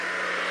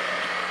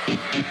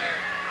You're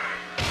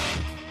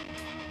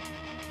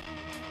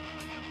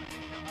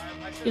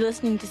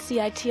listening to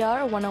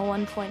CITR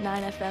 101.9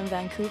 FM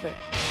Vancouver,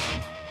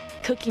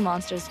 Cookie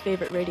Monster's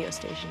favorite radio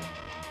station.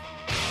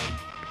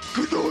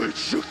 Good night,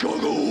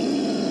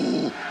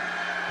 Chicago!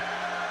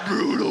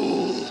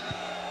 Brutal!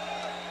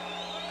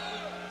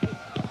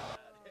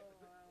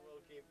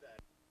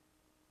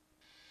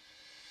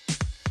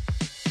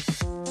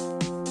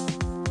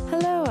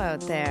 Hello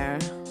out there.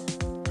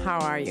 How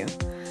are you?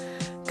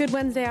 Good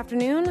Wednesday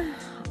afternoon.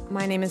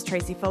 My name is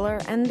Tracy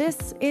Fuller, and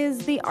this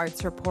is the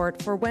Arts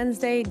Report for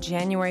Wednesday,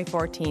 January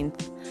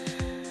 14th.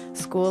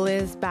 School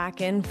is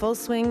back in full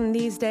swing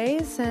these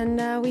days,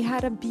 and we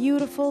had a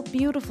beautiful,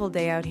 beautiful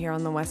day out here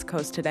on the West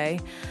Coast today.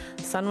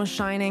 The sun was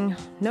shining,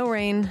 no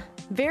rain,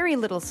 very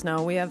little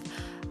snow. We have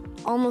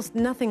almost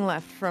nothing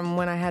left from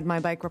when I had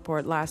my bike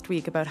report last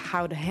week about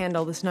how to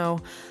handle the snow.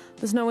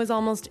 The snow is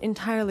almost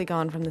entirely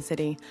gone from the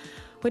city,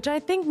 which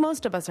I think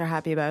most of us are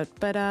happy about,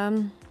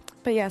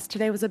 But yes,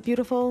 today was a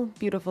beautiful,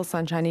 beautiful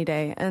sunshiny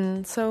day,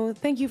 and so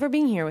thank you for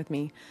being here with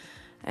me.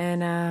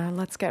 And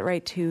let's get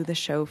right to the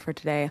show for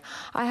today.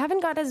 I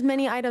haven't got as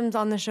many items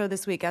on the show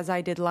this week as I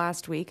did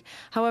last week.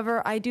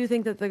 However, I do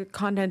think that the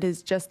content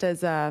is just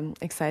as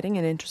exciting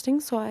and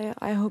interesting, so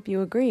I hope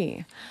you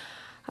agree.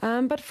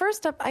 But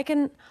first up, I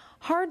can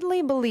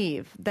hardly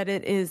believe that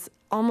it is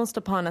almost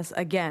upon us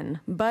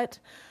again, but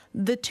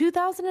the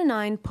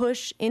 2009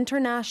 Push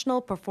International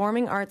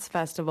Performing Arts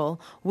Festival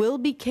will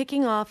be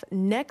kicking off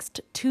next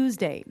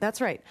Tuesday.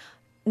 That's right.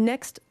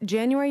 This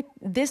January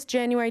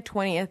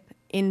 20th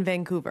in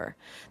Vancouver.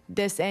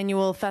 This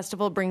annual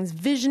festival brings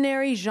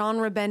visionary,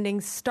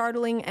 genre-bending,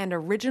 startling, and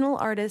original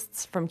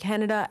artists from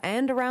Canada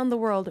and around the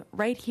world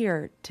right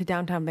here to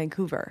downtown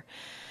Vancouver.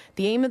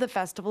 The aim of the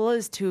festival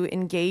is to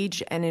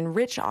engage and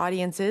enrich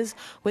audiences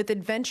with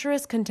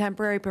adventurous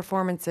contemporary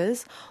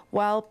performances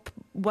while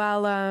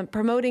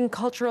promoting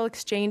cultural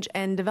exchange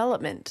and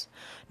development.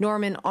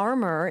 Norman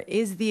Armour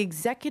is the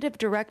executive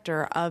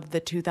director of the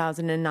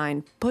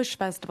 2009 Push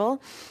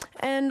Festival,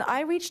 and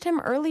I reached him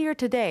earlier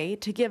today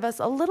to give us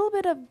a little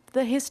bit of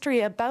the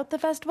history about the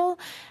festival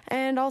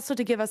and also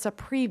to give us a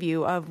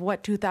preview of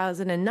what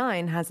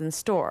 2009 has in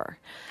store.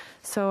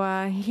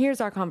 So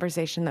here's our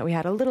conversation that we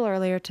had a little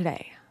earlier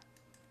today.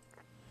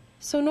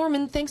 So,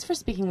 Norman, thanks for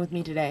speaking with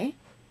me today.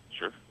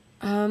 Sure.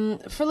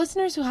 For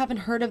listeners who haven't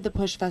heard of the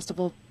Push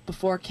Festival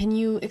before, can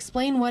you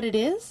explain what it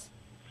is?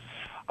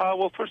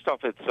 Well, first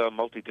off, it's a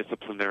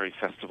multidisciplinary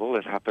festival.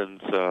 It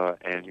happens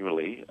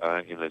annually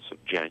in this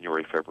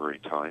January, February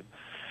time.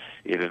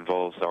 It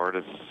involves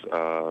artists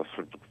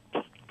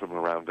from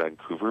around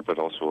Vancouver, but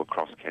also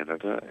across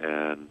Canada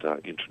and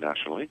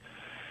internationally.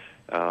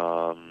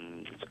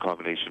 It's a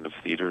combination of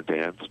theater,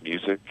 dance,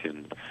 music,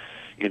 and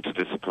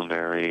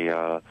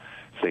interdisciplinary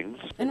things.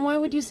 And why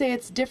would you say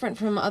it's different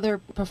from other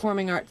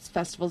performing arts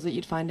festivals that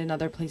you'd find in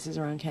other places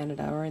around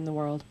Canada or in the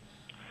world?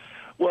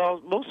 Well,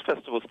 most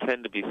festivals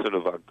tend to be sort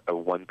of a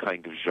one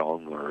kind of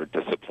genre or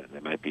discipline. They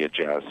might be a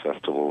jazz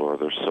festival or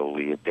they're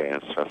solely a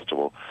dance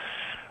festival.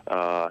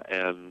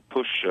 And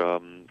Push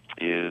is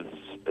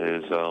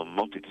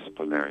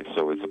multidisciplinary,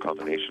 so it's a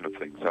combination of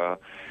things.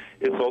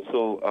 It's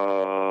also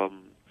a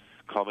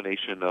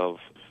combination of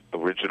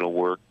original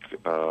work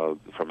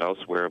from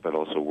elsewhere, but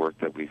also work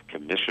that we've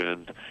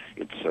commissioned.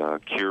 It's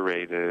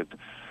curated.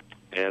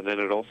 And then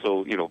it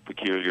also,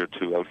 peculiar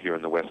to out here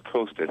on the West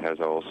Coast, it has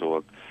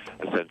also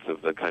a sense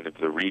of the kind of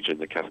the region,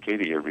 the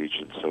Cascadia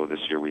region. So this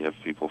year we have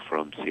people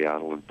from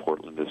Seattle and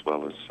Portland, as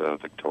well as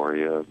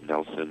Victoria,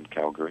 Nelson,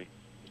 Calgary.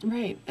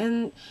 Right.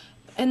 And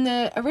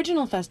the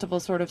original festival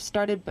sort of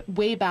started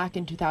way back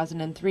in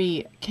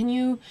 2003. Can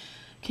you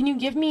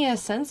give me a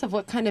sense of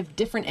what kind of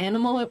different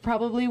animal it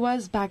probably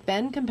was back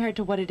then compared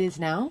to what it is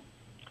now?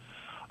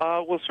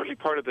 Well, certainly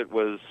part of it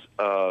was,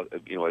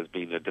 as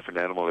being a different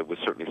animal, it was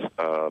certainly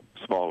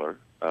smaller.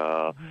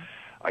 I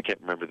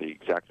can't remember the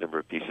exact number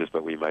of pieces,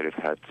 but we might have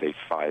had, say,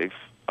 5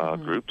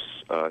 groups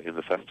in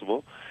the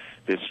festival.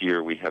 This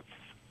year we have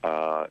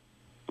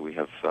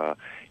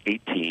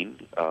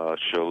 18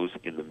 shows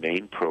in the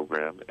main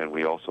program, and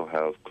we also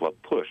have Club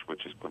Push,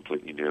 which is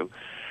completely new,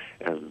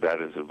 and that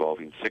is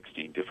involving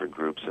 16 different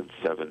groups and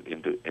 7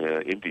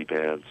 indie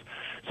bands.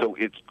 So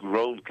it's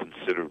grown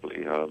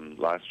considerably.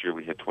 Last year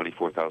we had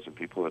 24,000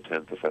 people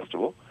attend the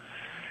festival.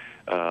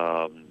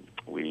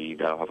 We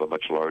now have a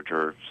much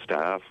larger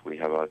staff. We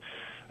have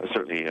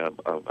certainly a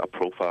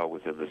profile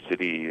within the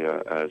city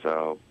as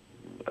a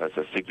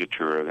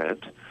signature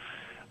event.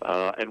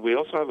 And we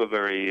also have a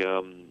very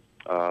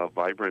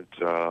vibrant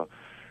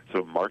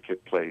sort of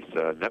marketplace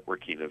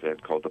networking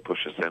event called the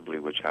Push Assembly,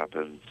 which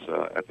happens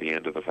at the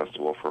end of the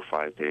festival for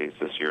 5 days.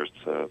 This year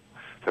it's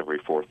February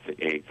 4th to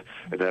 8th.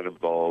 And that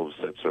involves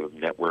that sort of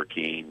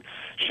networking,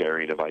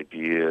 sharing of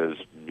ideas,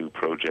 new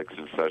projects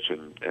and such.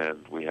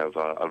 And we have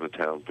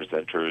out-of-town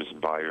presenters and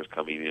buyers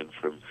coming in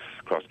from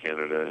across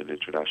Canada and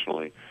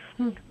internationally.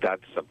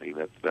 That's something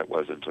that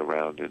wasn't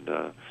around in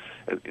the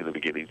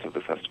beginnings of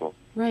the festival.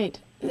 Right.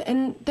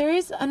 And there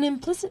is an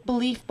implicit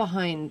belief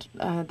behind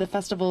the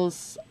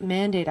festival's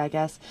mandate, I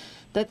guess,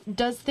 that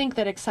does think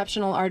that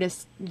exceptional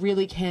artists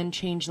really can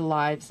change the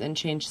lives and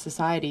change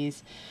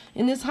societies.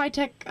 In this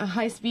high-tech,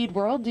 high-speed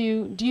world,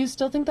 do you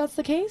still think that's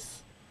the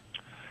case?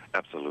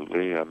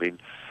 Absolutely. I mean,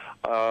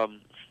 the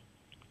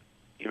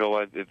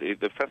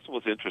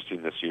festival's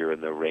interesting this year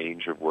in the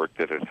range of work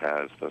that it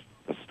has, the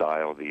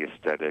style, the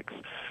aesthetics,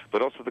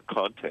 but also the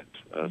content.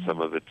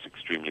 Some of it's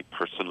extremely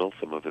personal,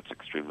 some of it's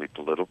extremely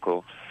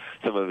political,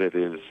 some of it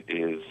is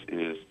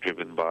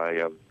driven by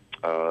an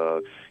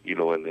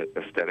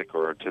aesthetic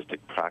or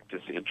artistic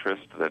practice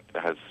interest that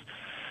has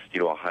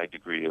a high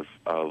degree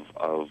of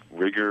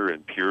rigor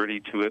and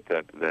purity to it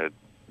that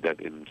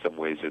in some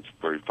ways it's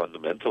very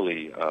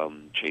fundamentally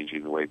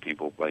changing the way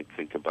people might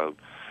think about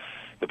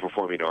the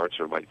performing arts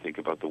or might think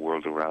about the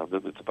world around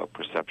them. It's about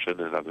perception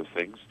and other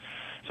things.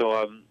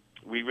 So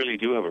we really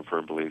do have a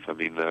firm belief. I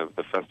mean,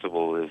 the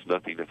festival is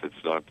nothing if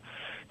it's not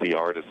the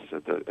artists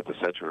at the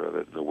center of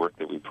it, the work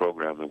that we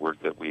program, the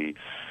work that we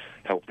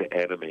help to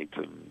animate.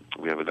 And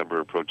we have a number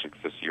of projects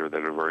this year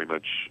that are very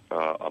much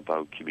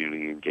about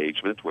community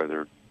engagement,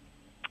 whether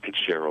it's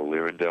Cheryl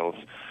Lierendale's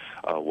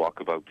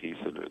Walkabout piece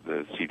and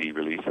the CD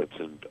release that's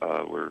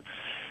we're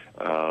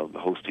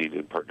hosting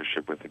in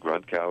partnership with the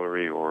Grunt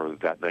Gallery, or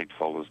That Night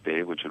Follows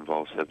Day, which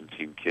involves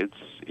 17 kids,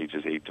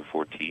 ages 8 to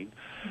 14,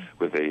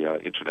 with a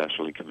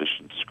internationally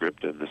commissioned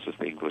script, and this is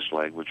the English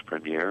language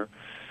premiere.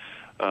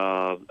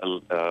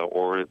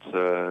 Or it's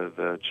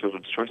the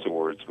Children's Choice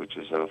Awards, which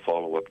is a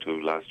follow-up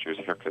to last year's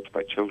Haircuts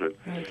by Children,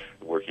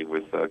 working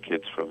with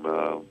kids from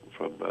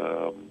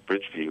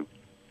Bridgeview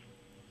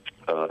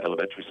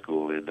Elementary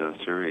School in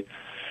Surrey.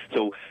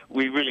 So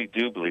we really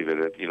do believe in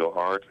it.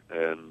 Art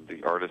and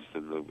the artists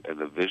and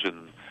the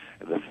vision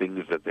and the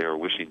things that they are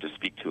wishing to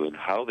speak to and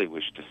how they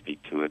wish to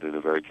speak to it in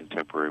a very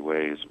contemporary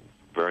way is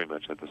very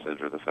much at the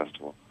center of the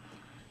festival.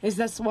 Is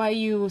this why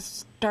you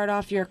start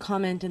off your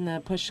comment in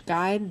the Push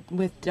Guide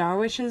with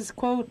Darwish's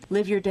quote,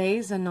 "Live your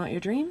days and not your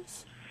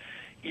dreams"?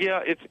 Yeah,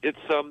 it's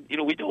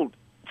we don't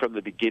from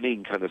the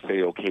beginning kind of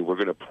say, okay, we're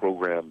going to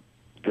program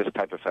this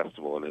type of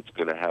festival, and it's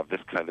going to have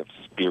this kind of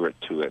spirit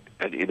to it,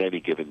 and in any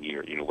given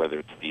year, whether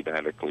it's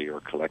thematically or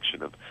a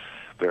collection of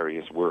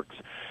various works.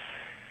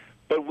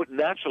 But what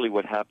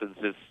happens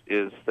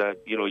is that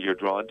you're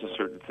drawn to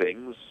certain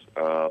things.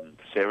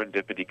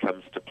 Serendipity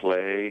comes to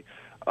play.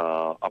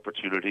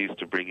 Opportunities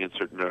to bring in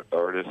certain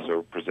artists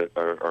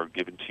are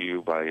given to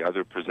you by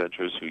other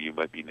presenters who you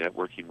might be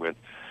networking with.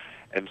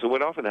 And so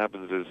what often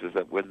happens is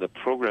that when the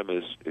program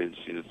is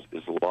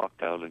locked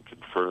down and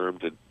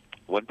confirmed, and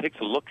one takes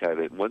a look at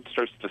it, and one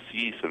starts to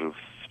see sort of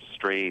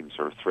strains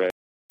or threads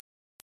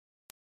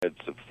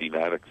of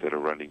thematics that are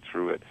running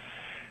through it.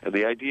 And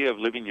the idea of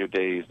living your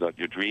days, not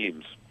your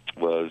dreams,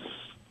 was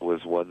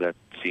one that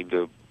seemed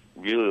to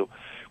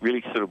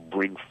really sort of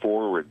bring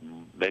forward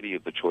many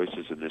of the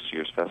choices in this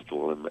year's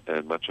festival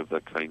and much of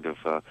the kind of,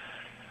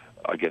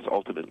 I guess,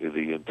 ultimately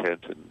the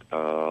intent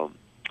of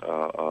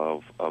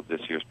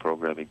this year's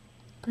programming.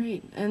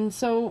 Great. And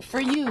so for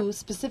you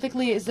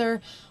specifically, is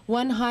there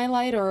one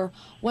highlight or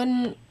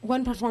one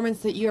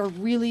performance that you're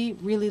really,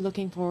 really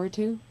looking forward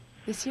to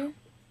this year?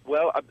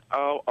 Well,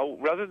 I'll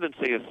rather than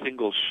say a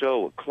single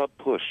show, Club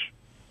Push.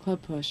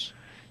 Club Push.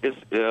 Is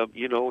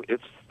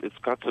it's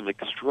got some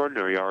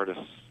extraordinary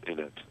artists in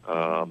it,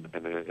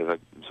 and as I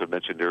sort of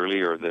mentioned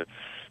earlier, they're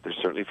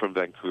certainly from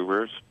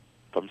Vancouver,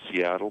 from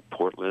Seattle,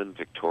 Portland,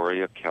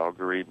 Victoria,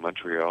 Calgary,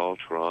 Montreal,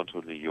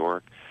 Toronto, New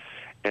York,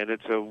 and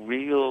it's a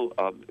real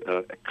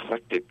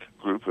eclectic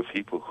group of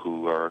people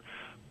who are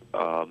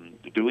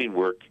doing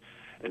work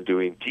and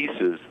doing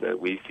pieces that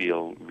we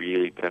feel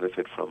really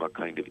benefit from a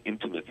kind of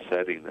intimate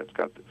setting that's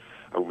got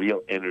a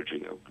real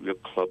energy, a real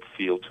club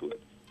feel to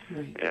it.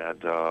 Right.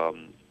 And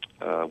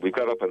we've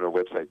got up on our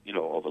website,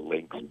 all the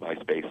links,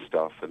 MySpace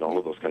stuff, and all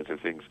of those kinds of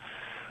things.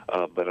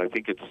 But I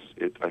think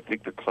I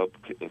think the club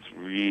has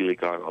really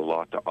got a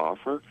lot to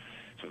offer.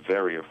 It's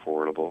very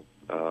affordable,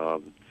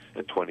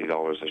 at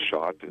 $20 a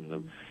shot,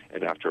 and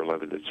after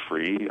 11 it's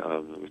free,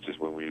 which is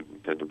when we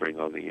tend to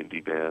bring on the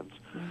indie bands.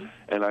 Mm-hmm.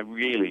 And I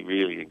really,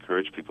 really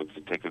encourage people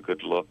to take a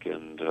good look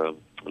and a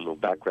little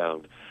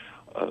background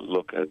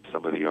look at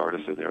some of the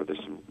artists in there.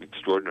 There's some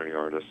extraordinary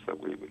artists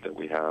that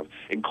we have,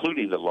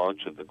 including the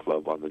launch of the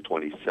club on the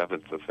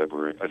 27th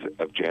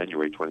of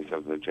January,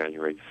 27th of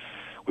January,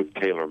 with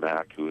Taylor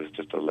Mack, who is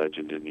just a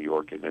legend in New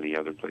York and many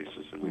other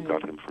places, and we've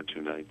got him for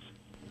 2 nights.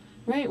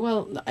 Right.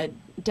 Well, I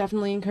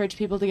definitely encourage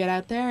people to get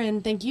out there,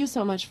 and thank you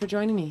so much for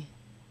joining me.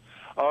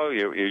 Oh,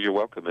 you're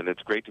welcome, and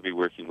it's great to be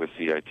working with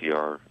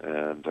CITR,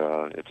 and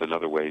it's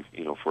another way,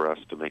 for us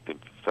to make the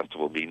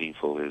festival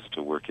meaningful is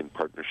to work in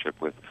partnership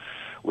with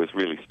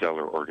really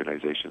stellar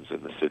organizations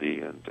in the city,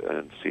 and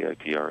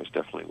CITR is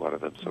definitely one of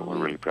them, so we're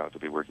really proud to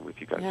be working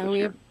with you guys this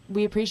year.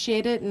 We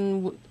appreciate it,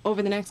 and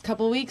over the next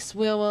couple of weeks,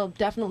 we'll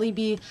definitely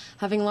be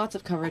having lots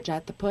of coverage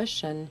at the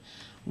Push, and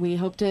we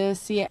hope to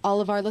see all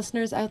of our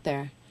listeners out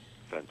there.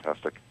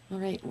 Fantastic. All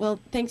right. Well,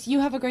 thanks.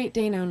 You have a great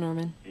day now,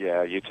 Norman.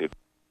 Yeah, you too.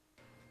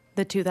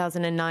 The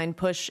 2009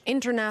 Push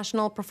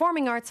International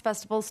Performing Arts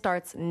Festival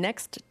starts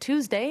next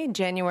Tuesday,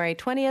 January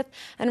 20th,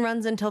 and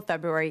runs until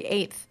February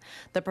 8th.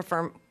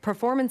 The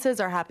performances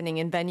are happening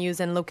in venues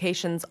and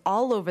locations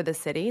all over the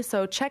city,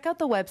 so check out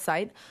the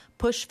website,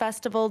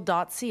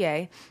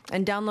 pushfestival.ca,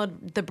 and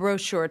download the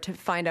brochure to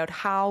find out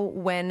how,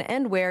 when,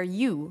 and where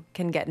you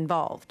can get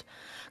involved.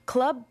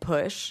 Club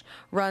Push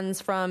runs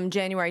from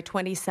January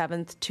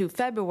 27th to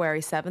February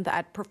 7th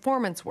at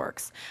Performance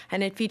Works,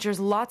 and it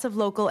features lots of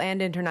local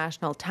and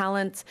international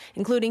talents,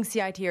 including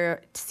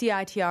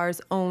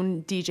CITR's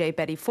own DJ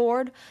Betty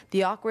Ford,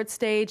 The Awkward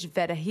Stage,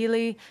 Veda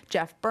Healy,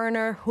 Jeff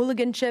Berner,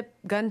 Hooliganship,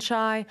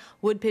 Gunshy,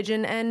 Wood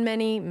Pigeon, and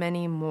many,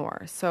 many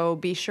more. So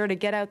be sure to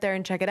get out there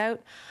and check it out.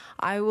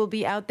 I will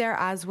be out there,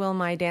 as will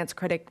my dance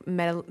critic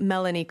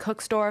Melanie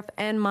Cooksdorf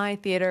and my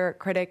theater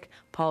critic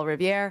Paul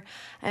Riviere.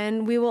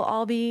 And we will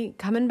all be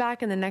coming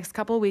back in the next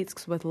couple of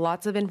weeks with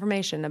lots of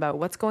information about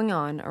what's going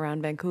on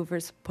around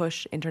Vancouver's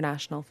Push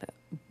International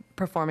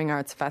Performing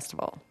Arts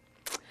Festival.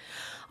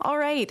 All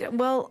right.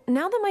 Well,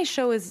 now that my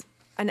show is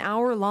an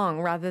hour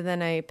long rather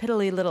than a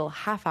piddly little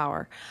half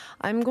hour,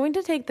 I'm going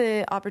to take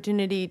the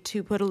opportunity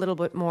to put a little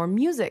bit more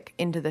music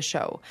into the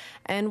show.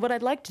 And what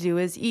I'd like to do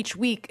is each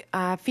week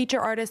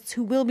feature artists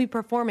who will be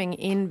performing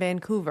in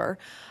Vancouver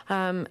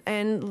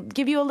and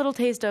give you a little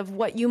taste of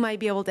what you might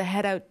be able to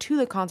head out to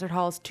the concert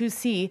halls to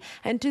see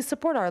and to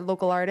support our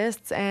local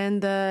artists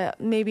and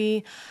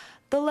maybe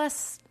the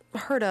less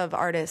heard of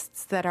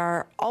artists that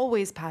are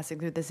always passing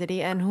through the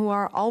city and who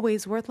are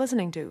always worth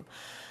listening to.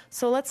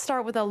 So let's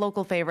start with a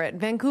local favorite.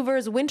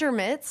 Vancouver's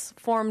Wintermitts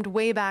formed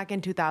way back in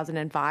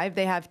 2005.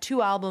 They have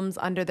 2 albums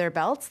under their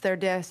belts. Their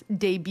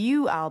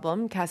debut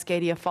album,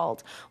 Cascadia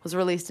Fault, was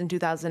released in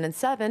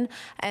 2007,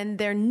 and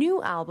their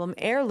new album,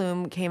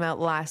 Heirloom, came out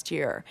last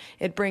year.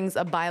 It brings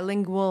a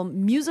bilingual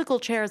musical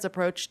chairs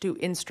approach to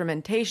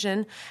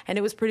instrumentation, and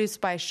it was produced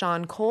by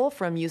Sean Cole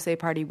from You Say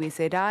Party, We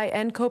Say Die,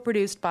 and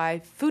co-produced by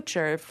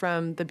Future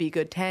from the Be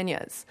Good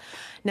Tanyas.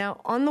 Now,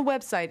 on the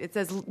website, it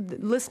says,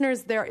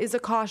 listeners, there is a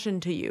caution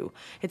to you.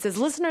 It says,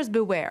 listeners,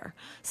 beware.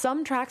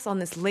 Some tracks on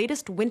this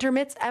latest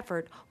Wintermitts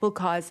effort will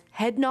cause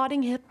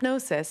head-nodding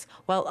hypnosis,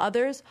 while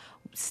others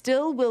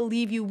still will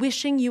leave you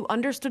wishing you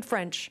understood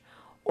French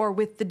or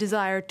with the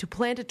desire to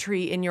plant a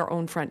tree in your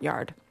own front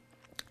yard.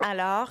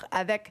 Alors,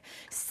 avec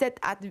cet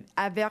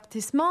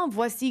avertissement,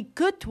 voici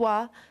Que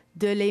toi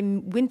de les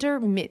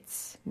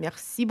Wintermitts.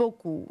 Merci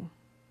beaucoup.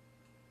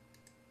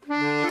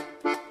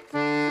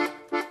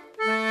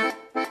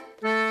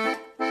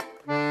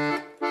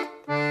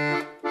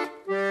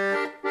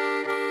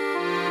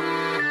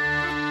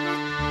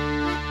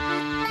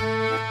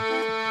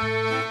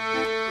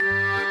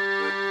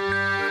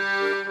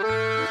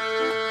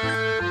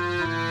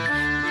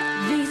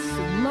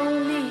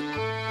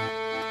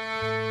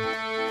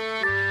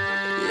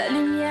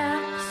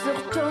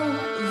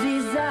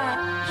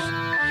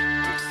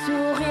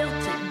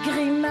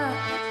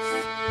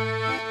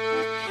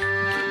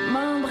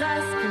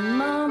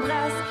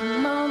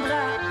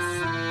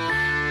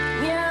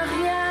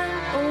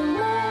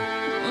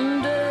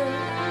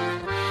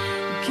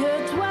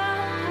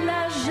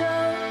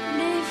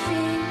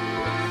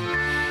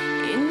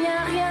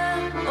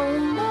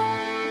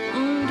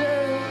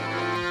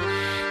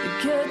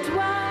 Que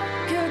toi,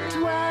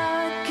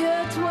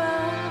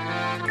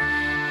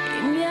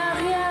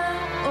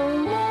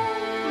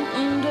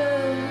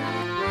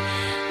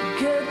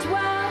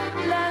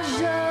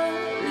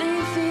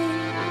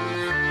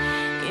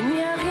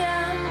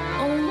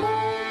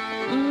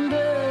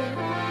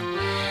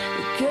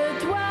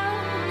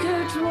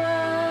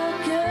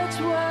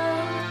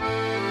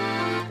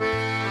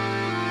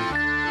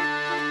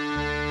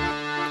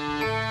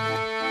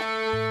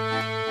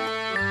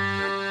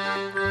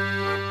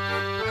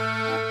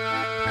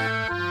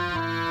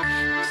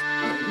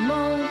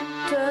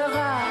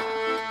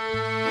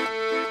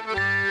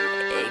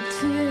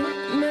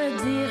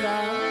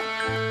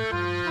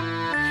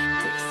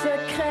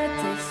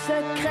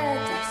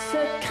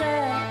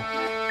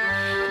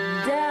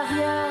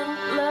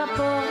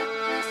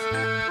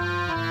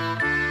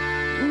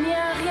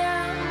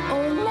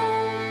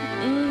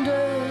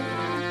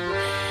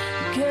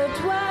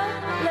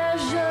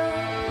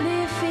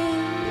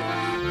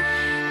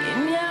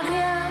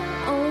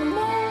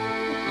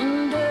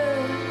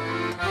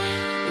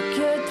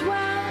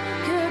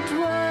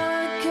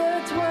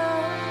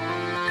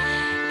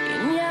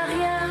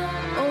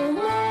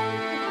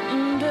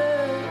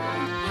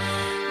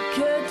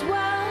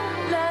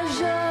 la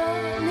jolie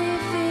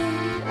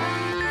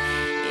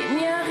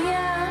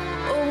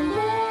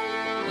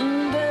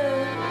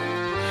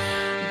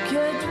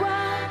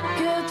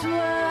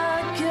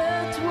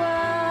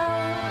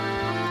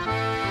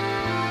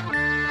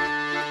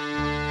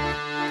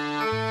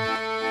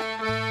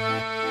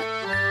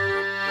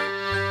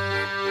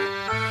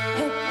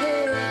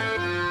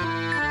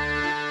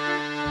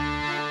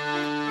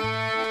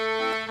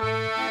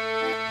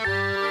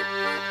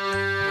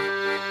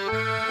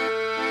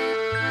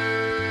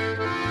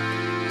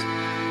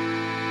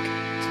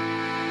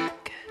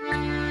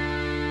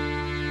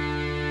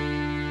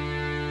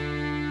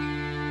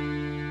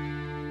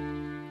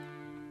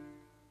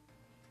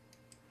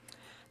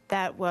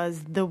That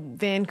was the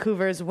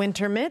Vancouver's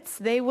Wintermitts.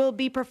 They will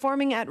be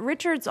performing at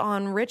Richards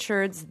on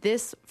Richards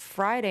this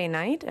Friday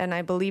night, and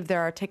I believe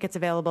there are tickets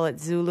available at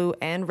Zulu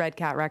and Red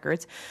Cat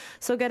Records.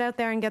 So get out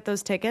there and get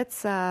those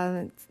tickets.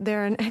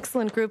 They're an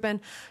excellent group, and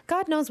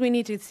God knows we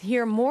need to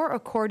hear more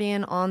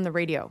accordion on the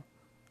radio.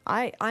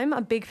 I'm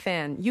a big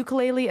fan.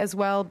 Ukulele as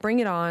well, bring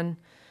it on.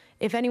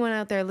 If anyone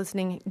out there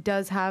listening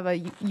does have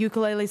a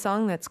ukulele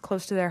song that's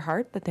close to their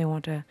heart that they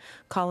want to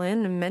call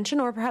in and mention,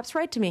 or perhaps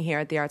write to me here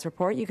at the Arts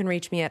Report, you can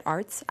reach me at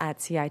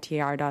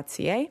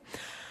arts@citr.ca.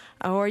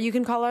 Or you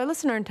can call our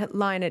listener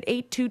line at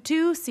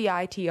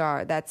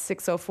 822-CITR. That's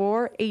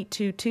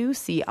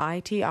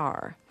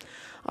 604-822-CITR.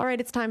 All right,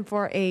 it's time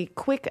for a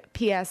quick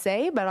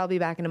PSA, but I'll be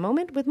back in a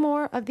moment with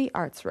more of the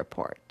Arts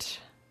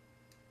Report.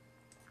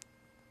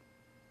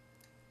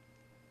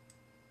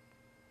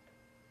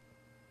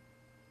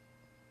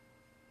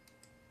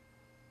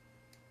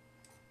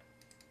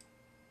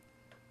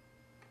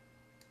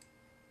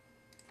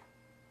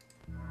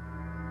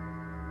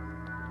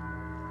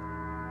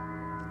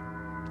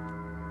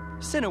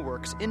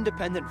 Cineworks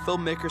Independent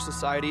Filmmaker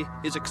Society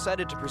is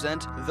excited to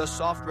present The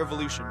Soft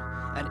Revolution,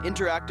 an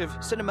interactive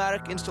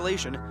cinematic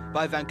installation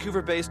by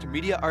Vancouver-based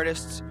media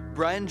artists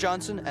Brian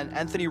Johnson and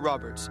Anthony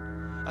Roberts.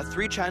 A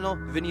 3-channel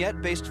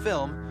vignette-based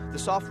film, The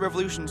Soft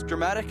Revolution's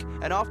dramatic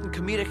and often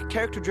comedic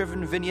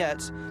character-driven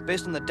vignettes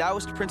based on the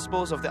Taoist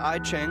principles of the I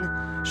Ching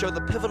show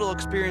the pivotal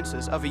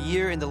experiences of a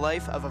year in the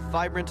life of a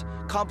vibrant,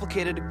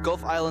 complicated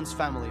Gulf Islands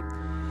family.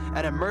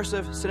 An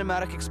immersive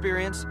cinematic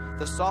experience,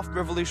 The Soft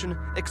Revolution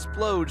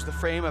explodes the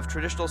frame of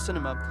traditional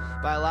cinema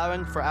by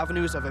allowing for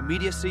avenues of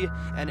immediacy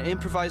and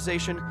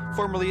improvisation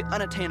formerly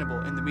unattainable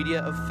in the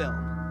media of film.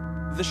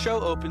 The show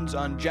opens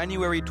on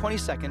January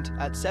 22nd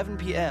at 7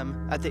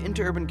 p.m. at the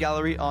Interurban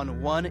Gallery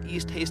on 1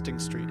 East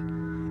Hastings Street.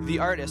 The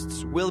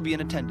artists will be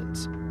in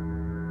attendance.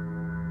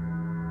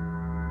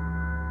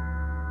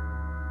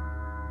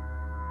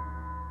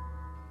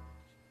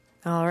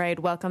 All right,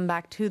 welcome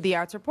back to the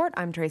Arts Report.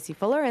 I'm Tracy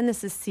Fuller, and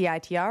this is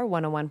CITR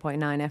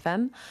 101.9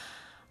 FM.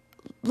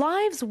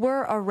 Lives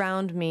Were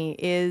Around Me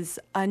is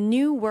a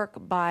new work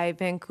by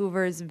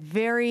Vancouver's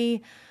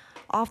very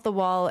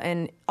off-the-wall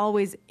and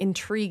always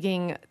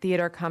intriguing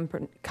theatre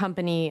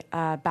company,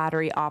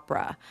 Battery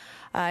Opera.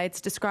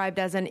 It's described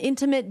as an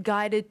intimate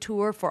guided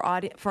tour for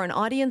an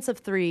audience of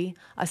 3,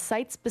 a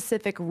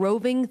site-specific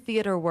roving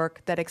theatre work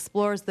that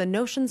explores the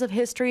notions of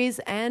histories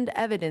and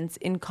evidence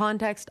in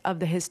context of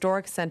the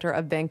historic centre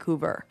of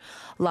Vancouver.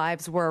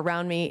 Lives Were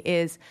Around Me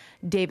is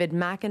David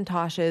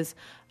McIntosh's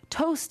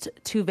Toast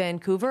to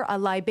Vancouver, a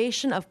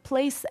libation of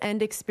place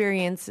and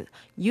experience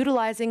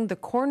utilizing the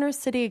Corner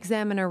City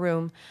Examiner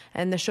Room,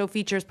 and the show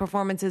features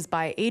performances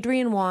by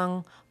Adrian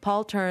Wong,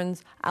 Paul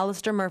Turns,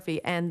 Alistair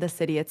Murphy, and the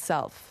city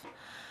itself.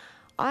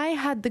 I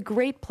had the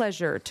great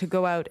pleasure to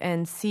go out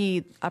and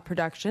see a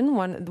production,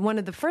 one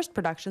of the first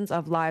productions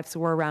of Lives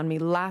Were Around Me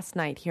last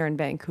night here in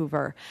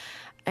Vancouver.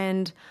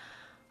 And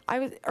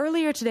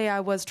earlier today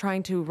I was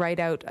trying to write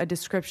out a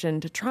description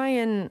to try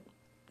and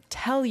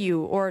tell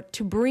you or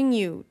to bring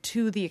you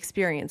to the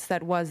experience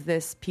that was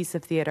this piece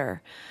of theater.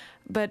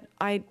 But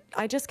I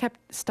just kept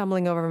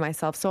stumbling over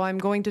myself, so I'm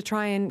going to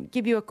try and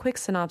give you a quick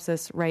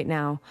synopsis right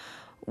now.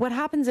 What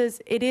happens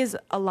is it is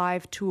a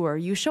live tour.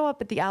 You show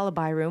up at the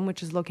Alibi Room,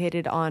 which is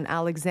located on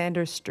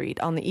Alexander Street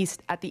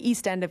at the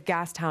east end of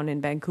Gastown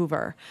in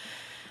Vancouver.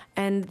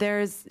 And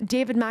there's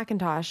David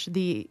McIntosh,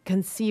 the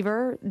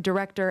conceiver,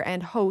 director,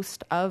 and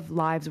host of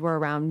Lives Were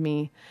Around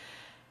Me,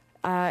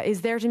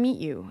 is there to meet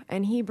you,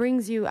 and he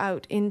brings you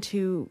out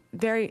into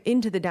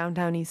the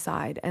downtown east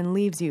side and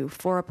leaves you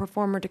for a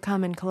performer to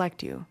come and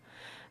collect you.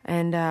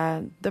 And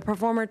the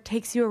performer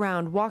takes you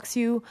around, walks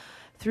you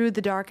through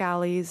the dark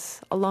alleys,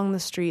 along the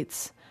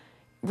streets,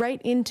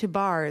 right into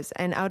bars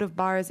and out of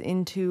bars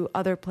into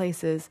other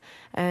places,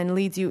 and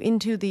leads you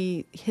into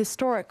the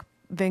historic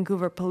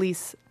Vancouver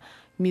Police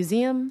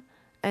Museum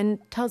and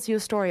tells you a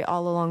story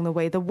all along the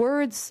way. The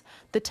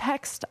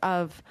text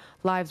of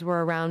Lives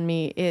Were Around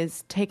Me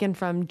is taken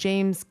from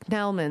James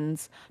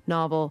Knellman's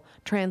novel,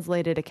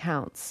 Translated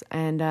Accounts.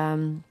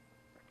 And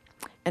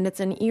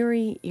it's an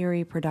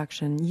eerie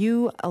production.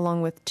 You,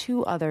 along with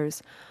 2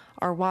 others,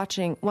 are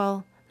watching,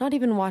 well, not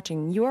even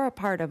watching, you are a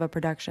part of a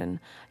production.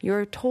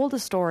 You're told a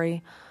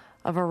story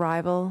of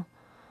arrival,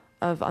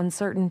 of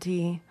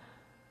uncertainty,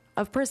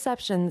 of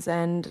perceptions,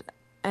 and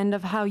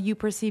of how you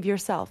perceive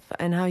yourself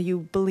and how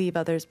you believe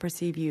others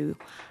perceive you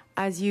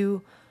as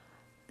you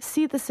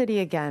see the city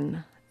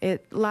again.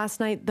 Last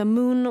night, the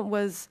moon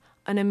was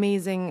an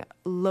amazing,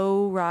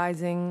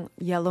 low-rising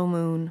yellow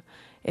moon.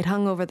 It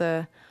hung over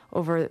the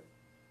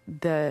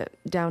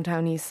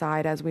downtown east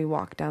side as we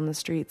walked down the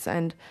streets.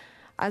 And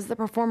as the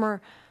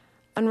performer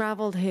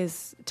unraveled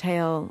his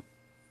tale,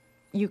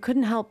 you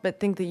couldn't help but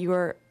think that you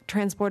were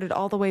transported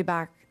all the way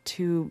back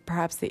to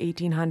perhaps the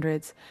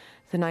 1800s,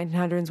 the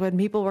 1900s, when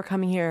people were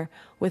coming here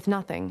with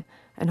nothing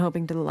and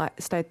hoping to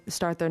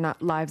start their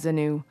lives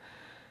anew.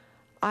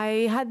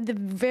 I had the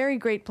very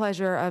great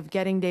pleasure of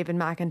getting David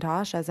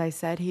McIntosh. As I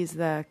said, he's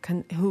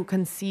who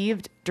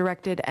conceived,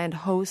 directed, and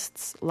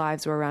hosts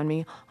Lives Were Around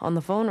Me on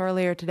the phone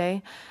earlier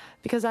today,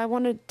 because I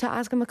wanted to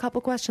ask him a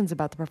couple questions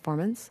about the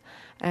performance.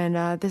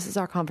 And this is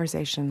our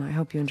conversation. I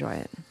hope you enjoy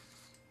it.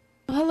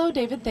 Hello,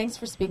 David. Thanks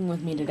for speaking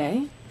with me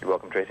today. You're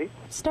welcome, Tracy.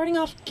 Starting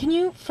off, can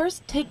you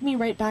first take me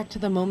right back to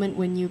the moment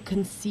when you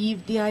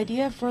conceived the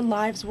idea for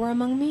Lives Were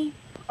Among Me?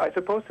 I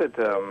suppose that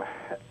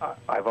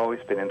I've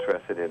always been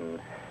interested in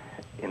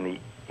the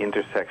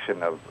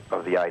intersection of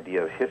the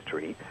idea of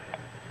history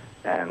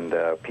and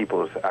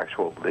people's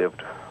actual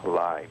lived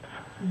lives.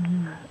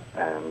 Mm-hmm.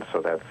 And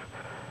so that's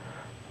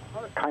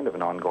kind of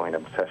an ongoing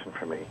obsession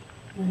for me.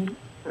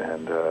 Mm-hmm.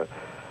 And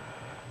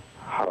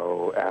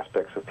how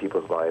aspects of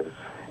people's lives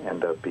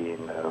end up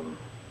being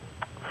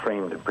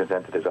framed and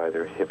presented as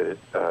either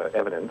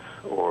evidence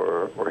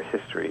or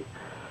history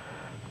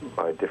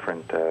by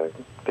different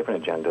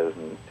agendas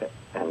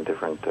and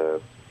different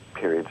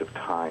periods of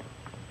time.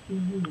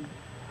 Mm-hmm.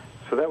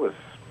 So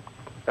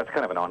that's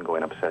kind of an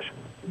ongoing obsession.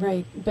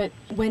 Right, but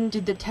when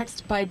did the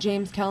text by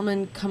James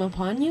Kelman come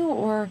upon you,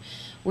 or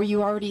were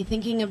you already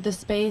thinking of the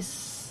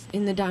space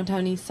in the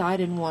downtown east side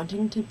and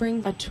wanting to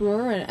bring a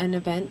tour, an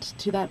event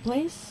to that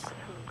place?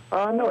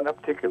 No,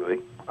 not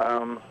particularly.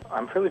 I'm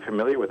fairly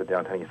familiar with the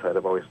downtown east side.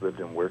 I've always lived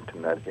and worked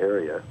in that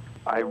area.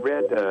 I've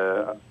read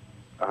other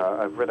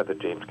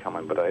James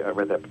Kelman, but I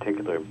read that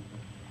particular.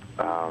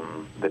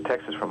 The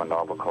text is from a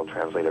novel called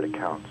Translated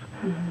Accounts,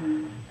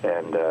 mm-hmm.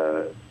 and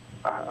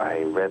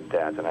I read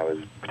that, and I was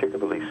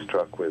particularly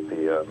struck with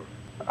the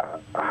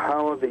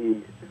how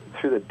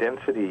through the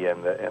density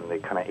and the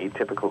kind of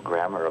atypical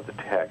grammar of the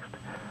text,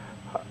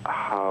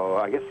 how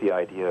I guess the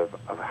idea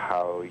of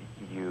how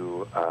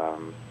you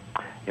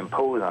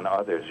impose on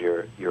others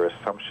your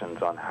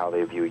assumptions on how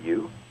they view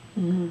you.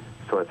 Mm-hmm.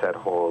 So it's that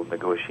whole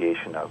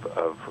negotiation of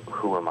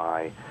who am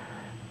I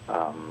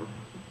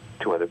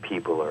to other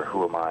people, or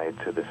who am I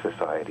to the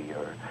society,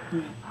 or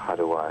how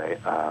do I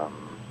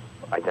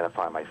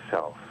identify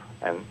myself?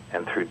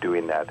 And through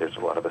doing that, there's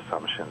a lot of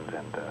assumptions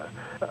and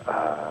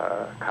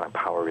kind of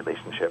power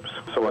relationships.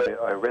 So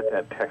I read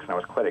that text, and I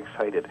was quite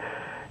excited.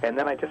 And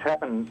then I just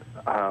happened,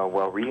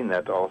 while reading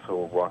that, to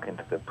also walk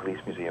into the police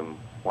museum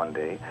one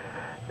day.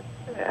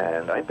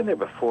 And I'd been there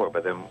before,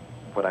 but then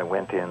when I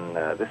went in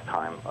this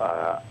time,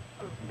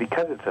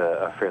 because it's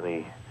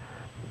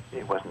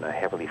it wasn't a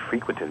heavily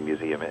frequented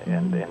museum,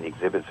 and the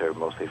exhibits are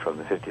mostly from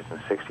the 50s and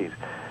 60s,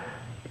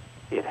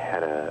 it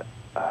had a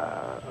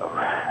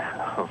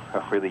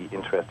really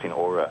interesting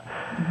aura.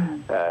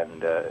 Mm-hmm.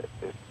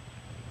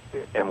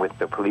 And with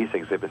the police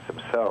exhibits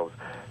themselves,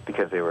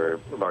 because they were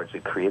largely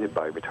created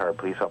by retired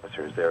police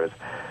officers, there was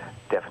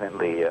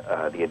definitely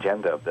the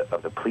agenda of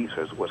the police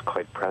was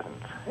quite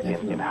present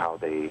in how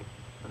they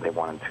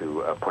wanted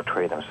to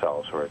portray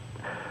themselves or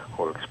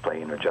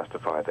explain or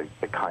justify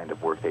the kind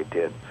of work they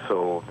did.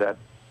 So that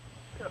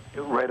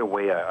right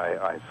away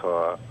I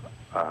saw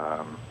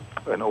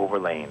an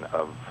overlaying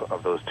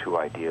of those two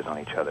ideas on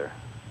each other.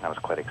 I was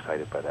quite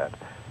excited by that.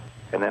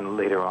 And then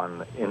later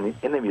on in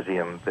the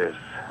museum, there's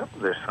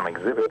some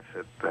exhibits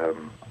that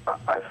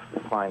I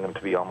find them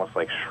to be almost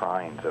like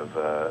shrines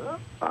of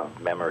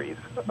memories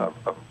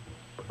of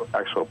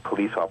actual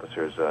police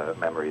officers'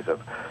 memories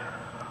of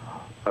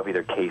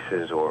either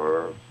cases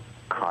or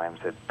crimes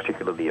that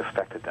particularly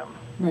affected them.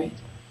 Right.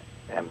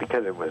 And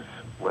because it was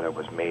when it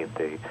was made,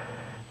 they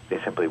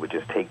simply would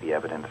just take the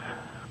evidence,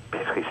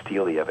 basically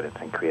steal the evidence,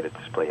 and create a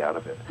display out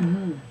of it.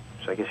 Mm-hmm.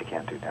 So I guess you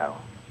can't do now.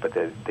 But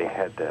they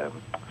had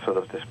so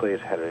those displays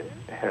had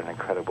an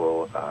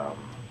incredible.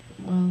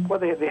 Well,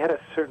 they had a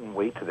certain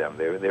weight to them.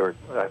 They were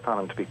I found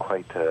them to be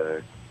quite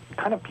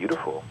kind of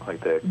beautiful,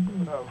 like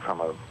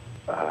from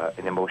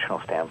an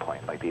emotional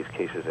standpoint. Like these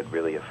cases had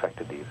really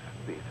affected these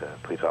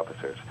police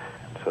officers.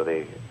 So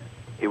the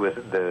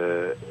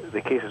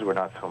cases were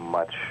not so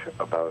much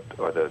about,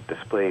 or the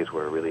displays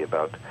were really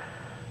about.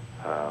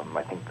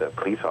 I think the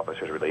police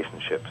officers'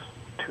 relationships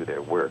to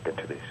their work and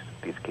to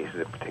these cases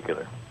in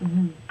particular.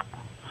 Mm-hmm.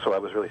 So I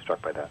was really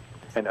struck by that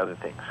and other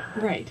things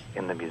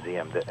in the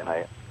museum. And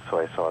I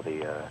saw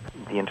the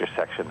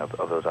intersection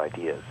of those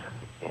ideas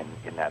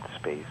in that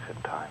space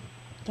and time.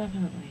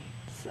 Definitely.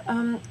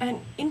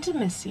 And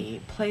intimacy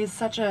plays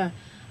such a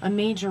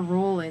major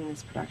role in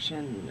this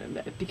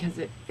production because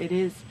it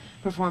is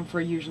performed for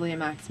usually a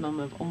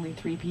maximum of only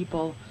 3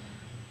 people.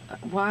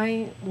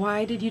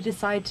 Why did you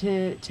decide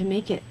to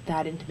make it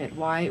that intimate?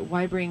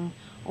 Why bring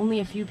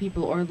only a few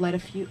people, or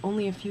let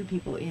only a few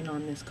people in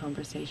on this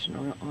conversation,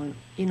 or on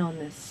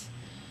this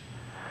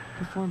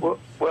performance?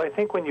 Well, I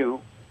think when you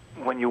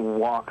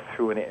walk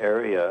through an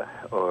area,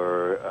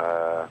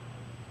 or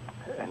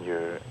and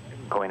you're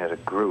going as a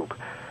group,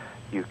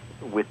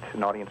 with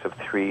an audience of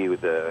 3,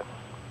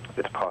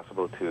 it's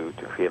possible to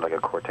create like a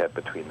quartet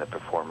between the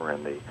performer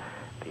and the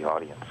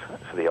audience.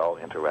 So they all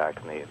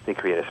interact, and they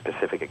create a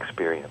specific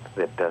experience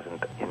that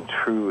doesn't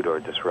intrude or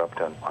disrupt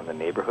on the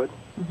neighborhood.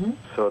 Mm-hmm.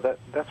 So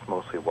that's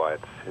mostly why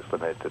it's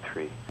limited to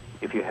 3.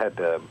 If you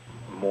had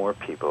more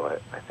people,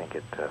 I think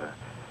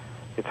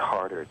it's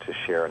harder to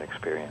share an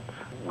experience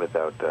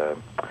without.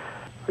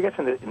 I guess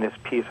in this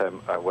piece,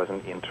 I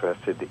wasn't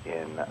interested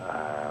in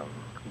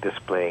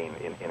displaying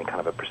in kind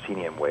of a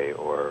proscenium way,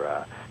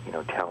 or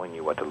telling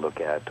you what to look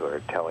at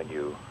or telling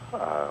you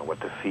what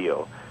to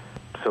feel.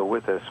 So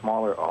with a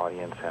smaller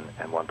audience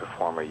and one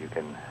performer, you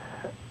can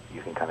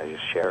kind of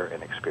just share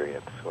an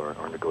experience or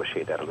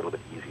negotiate that a little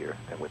bit easier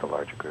than with a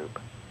larger group.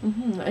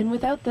 Mm-hmm. And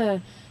without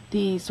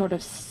the sort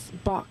of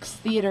box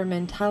theater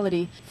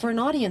mentality, for an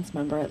audience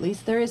member at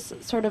least, there is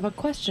sort of a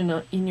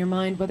question in your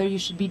mind whether you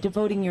should be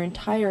devoting your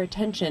entire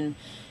attention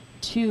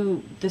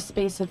to the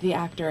space of the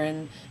actor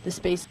and the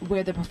space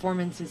where the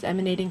performance is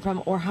emanating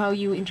from, or how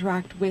you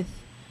interact with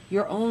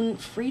your own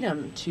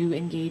freedom to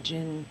engage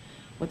in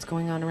what's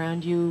going on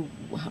around you,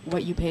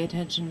 what you pay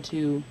attention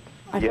to.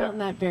 I found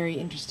that very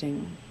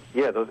interesting.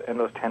 Yeah, those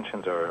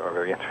tensions are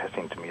very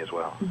interesting to me as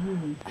well.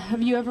 Mm-hmm.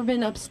 Have you ever been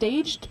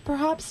upstaged,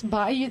 perhaps,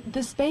 by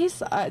the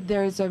space?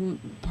 There's a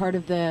part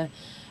of the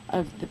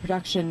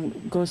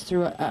production goes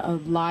through a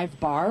live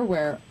bar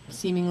where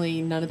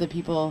seemingly none of the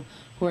people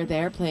who are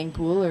there playing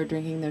pool or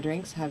drinking their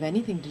drinks have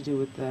anything to do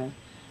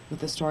with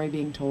the story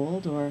being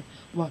told, or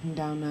walking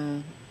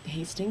down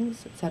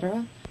Hastings,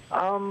 etc.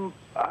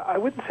 I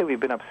wouldn't say we've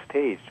been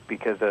upstaged,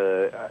 because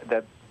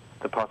that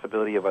the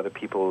possibility of other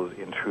people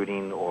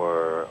intruding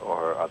or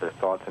other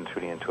thoughts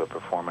intruding into a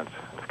performance,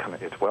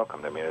 it's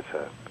welcomed. I mean,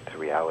 it's a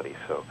reality.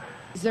 So,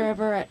 is there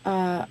ever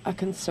a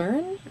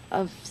concern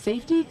of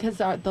safety? Because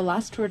the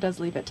last tour does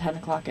leave at 10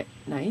 o'clock at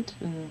night,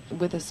 and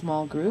with a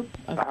small group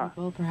of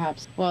people,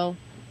 perhaps. Well,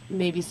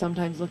 maybe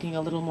sometimes looking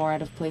a little more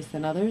out of place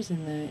than others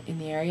in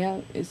the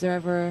area. Has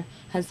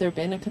there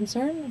been a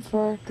concern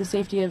for the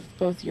safety of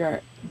both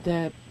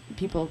the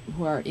people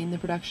who are in the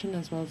production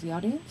as well as the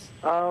audience?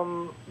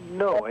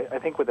 No, I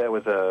think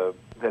that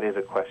is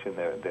a question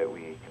that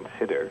we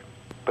consider,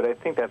 but I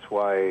think that's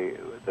why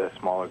the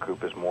smaller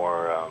group is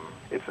more.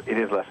 It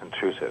is less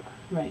intrusive.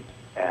 Right.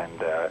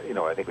 And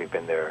I think we've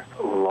been there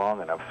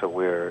long enough, so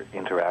we're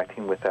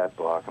interacting with that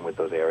block and with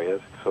those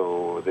areas.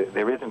 So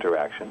there is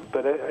interaction,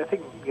 but I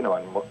think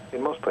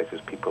in most places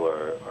people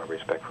are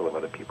respectful of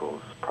other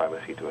people's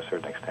privacy to a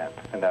certain extent,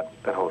 and that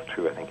holds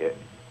true, I think,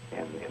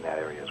 in that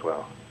area as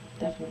well.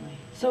 Definitely.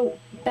 So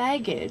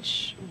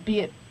baggage, be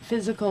it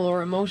physical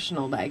or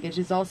emotional baggage,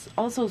 is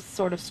also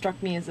sort of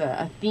struck me as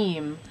a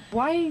theme.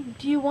 Why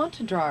do you want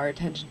to draw our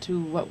attention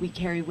to what we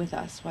carry with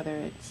us, whether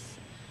it's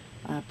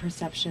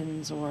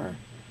perceptions or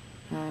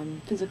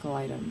physical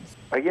items?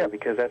 Yeah,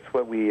 because that's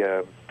what we,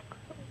 I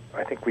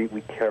think we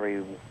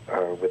carry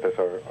with us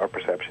our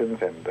perceptions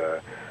and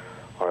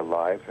our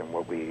lives and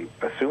what we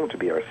assume to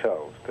be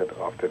ourselves that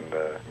often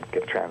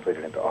get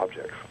translated into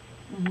objects.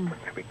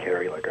 Mm-hmm. We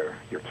carry like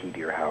your key to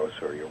your house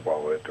or your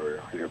wallet or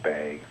your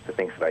bag, the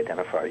things that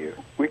identify you.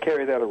 We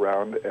carry that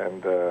around,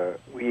 and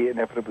we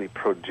inevitably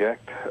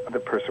project the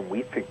person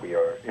we think we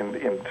are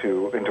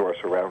into our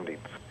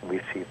surroundings. And we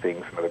see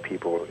things and other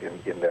people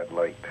in that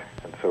light,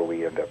 and so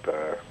we end up,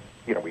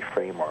 we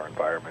frame our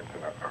environment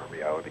and our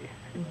reality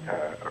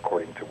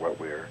according to what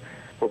we're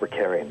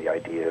carrying, the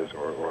ideas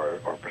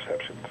or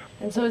perceptions.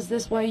 And so is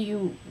this why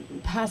you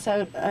pass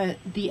out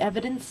the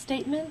evidence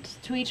statement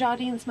to each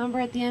audience member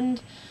at the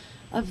end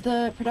of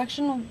the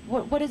production?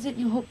 What is it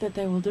you hope that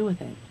they will do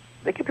with it?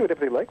 They can do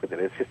whatever they like with it.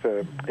 It's just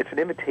it's an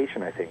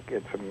invitation, I think.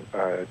 It's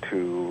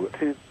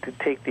to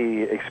take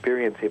the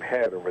experience they've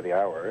had over the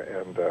hour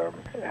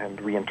and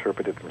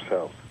reinterpret it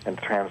themselves and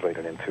translate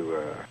it into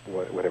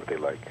whatever they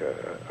like,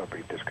 a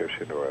brief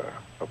description or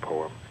a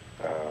poem,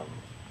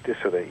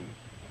 just so to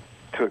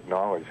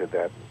acknowledge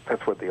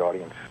that's what the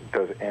audience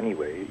does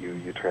anyway.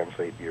 You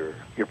translate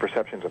your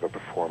perceptions of a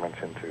performance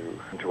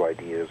into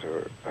ideas,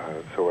 or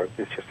so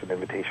it's just an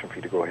invitation for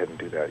you to go ahead and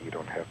do that. You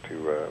don't have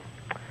to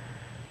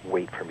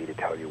wait for me to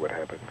tell you what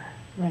happened.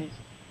 Right.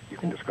 You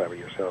can describe it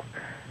yourself,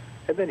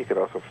 and then you could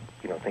also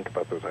think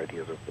about those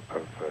ideas of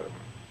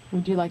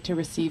Would you like to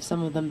receive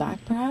some of them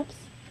back, perhaps?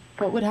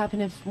 What would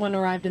happen if one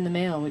arrived in the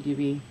mail? Would you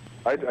be?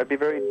 I'd be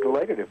very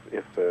delighted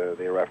if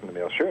they arrived in the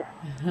mail. Sure.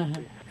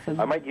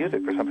 I might use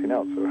it for something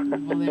else.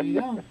 Well, there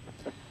you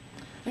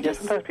go.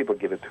 Sometimes people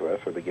give it to us,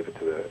 or they give it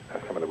to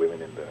some of the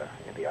women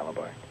in the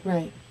alibi.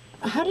 Right.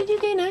 How did you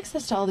gain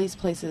access to all these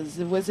places?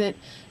 Was it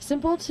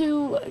simple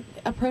to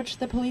approach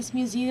the police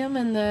museum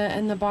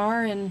and the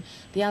bar and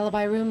the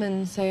alibi room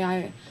and say,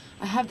 I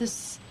have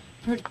this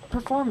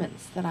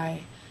performance that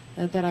I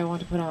want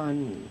to put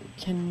on.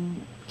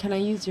 Can I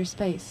use your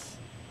space?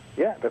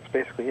 Yeah, that's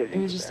basically it. It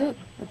was just it.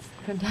 That's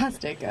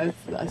fantastic.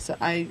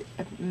 I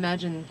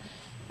imagine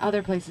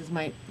other places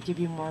might give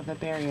you more of a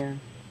barrier.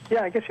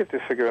 Yeah, I guess you have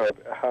to figure out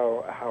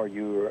how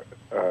your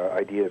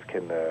ideas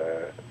can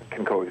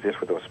coexist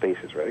with those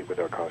spaces, right,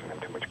 without causing them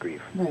too much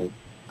grief. Right.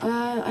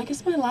 I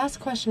guess my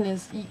last question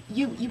is,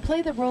 you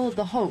play the role of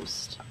the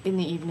host in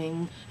the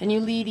evening, and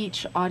you lead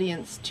each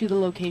audience to the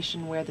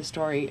location where the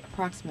story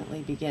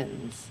approximately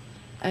begins.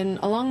 And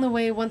along the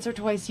way, once or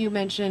twice, you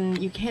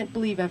mention you can't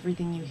believe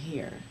everything you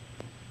hear.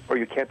 Or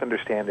you can't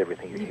understand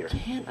everything you hear. You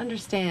can't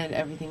understand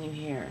everything you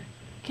hear.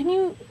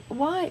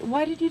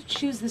 Why did you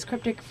choose this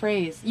cryptic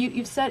phrase?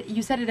 You said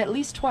it at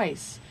least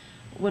twice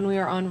when we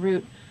were en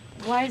route.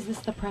 Why is this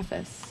the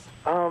preface?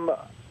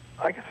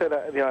 Like I said,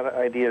 the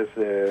idea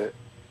is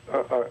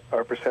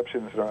our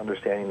perceptions and our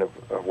understanding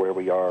of where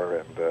we are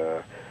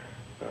and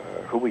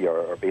who we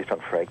are based on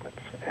fragments,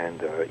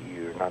 and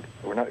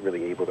we're not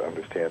really able to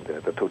understand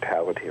the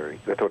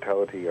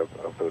totality of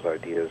those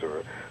ideas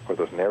or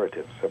those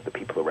narratives of the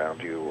people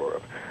around you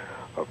or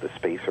of the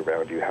space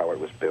around you, how it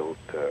was built,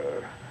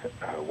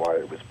 why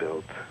it was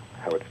built,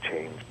 how it's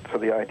changed. So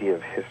the idea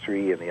of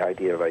history and the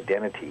idea of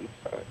identity,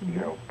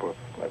 both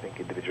I think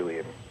individually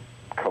and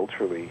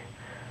culturally,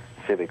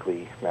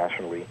 civically,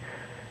 nationally,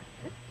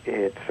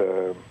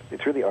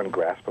 it's really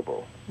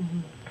ungraspable.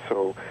 Mm-hmm.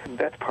 So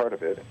that's part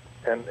of it.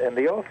 And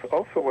they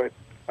also what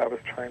I was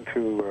trying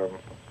to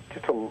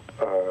just to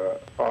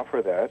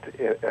offer that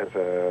as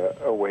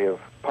a way of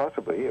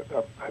possibly,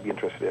 I'd be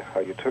interested in how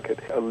you took it,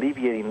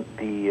 alleviating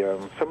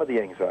some of the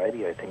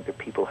anxiety I think that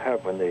people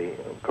have when they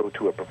go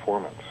to a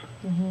performance,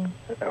 mm-hmm.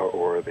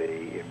 or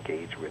they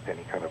engage with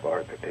any kind of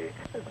art, that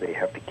they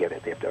have to get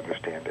it, they have to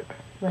understand it.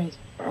 Right.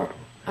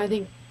 I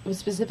think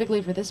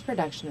specifically for this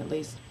production, at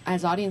least,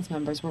 as audience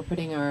members, we're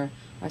putting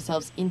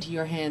ourselves into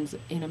your hands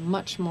in a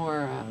much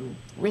more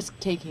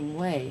risk-taking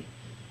way,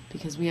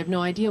 because we have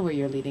no idea where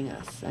you're leading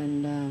us.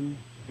 And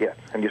yeah,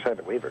 and you signed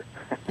a waiver.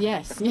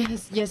 yes,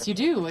 you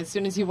do. As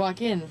soon as you walk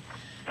in.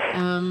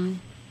 And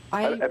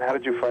how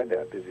did you find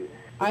that?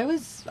 I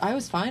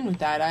was fine with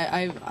that.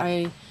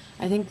 I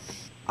think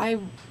I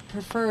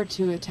prefer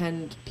to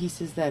attend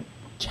pieces that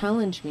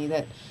challenge me,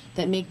 that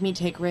make me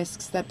take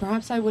risks that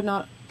perhaps I would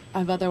not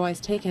have otherwise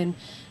taken,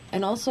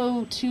 and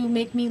also to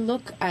make me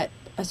look at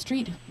a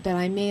street that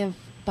I may have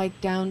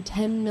biked down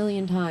 10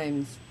 million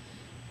times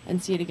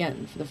and see it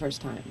again for the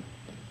first time.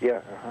 Yeah.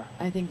 Uh-huh.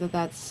 I think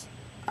that's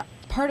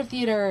part of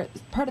theater.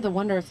 Part of the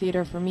wonder of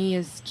theater for me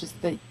is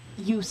just that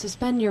you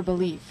suspend your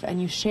belief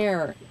and you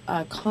share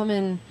a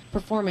common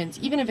performance,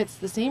 even if it's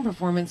the same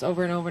performance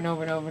over and over and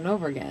over and over and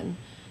over again,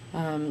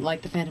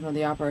 like the Phantom of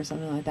the Opera or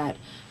something like that.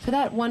 For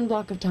that one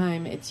block of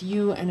time, it's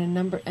you and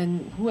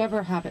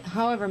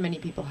however many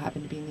people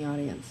happen to be in the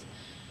audience,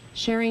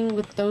 sharing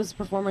with those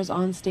performers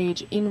on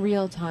stage in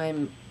real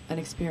time an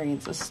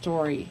experience, a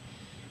story,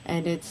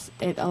 and it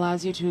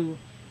allows you to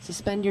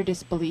suspend your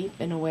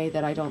disbelief in a way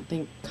that I don't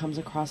think comes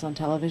across on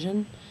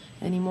television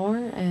anymore,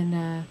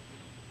 and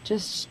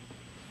just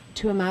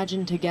to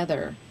imagine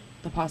together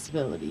the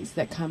possibilities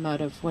that come out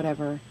of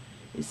whatever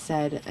is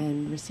said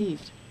and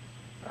received.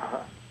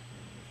 Uh-huh.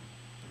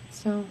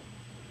 So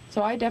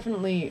I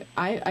definitely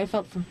I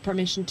felt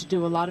permission to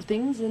do a lot of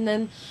things, and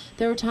then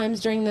there were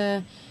times during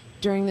the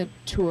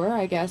tour,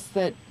 I guess,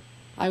 that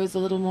I was a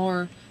little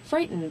more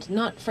frightened.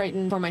 Not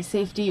frightened for my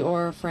safety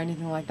or for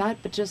anything like that,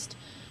 but just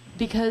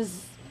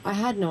because I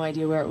had no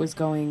idea where it was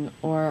going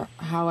or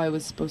how I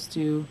was supposed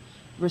to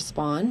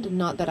respond.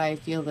 Not that I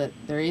feel that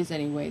there is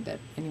any way that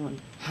anyone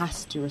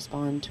has to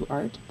respond to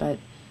art, but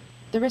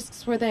the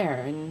risks were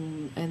there,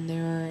 and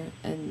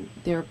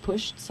they were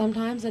pushed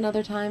sometimes, and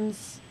other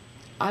times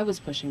I was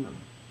pushing them.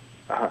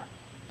 Uh-huh.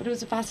 But it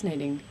was a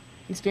fascinating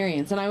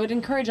experience, and I would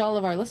encourage all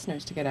of our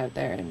listeners to get out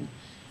there and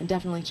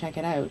definitely check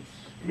it out.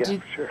 Yeah,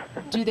 sure.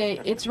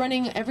 It's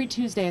running every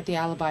Tuesday at the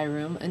Alibi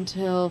Room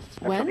until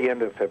when? Until the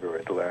end of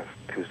February, the last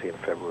Tuesday in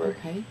February.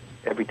 Okay.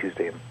 Every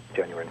Tuesday in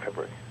January and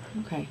February.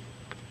 Okay.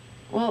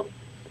 Well,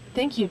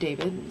 thank you,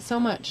 David,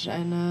 so much,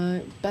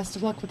 and best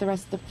of luck with the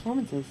rest of the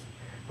performances.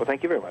 Well,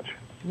 thank you very much.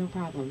 No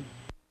problem.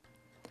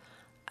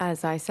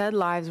 As I said,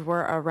 Lives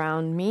Were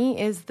Around Me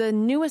is the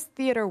newest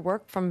theater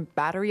work from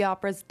Battery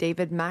Opera's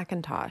David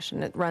McIntosh,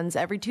 and it runs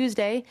every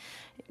Tuesday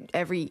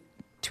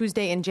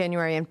in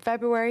January and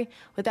February,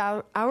 with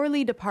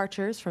hourly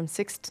departures from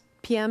 6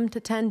 p.m. to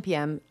 10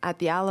 p.m. at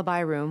the Alibi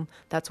Room.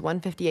 That's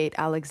 158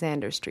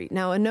 Alexander Street.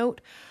 Now, a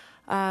note,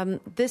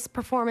 this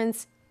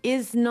performance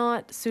is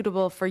not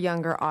suitable for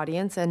younger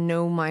audience, and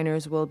no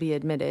minors will be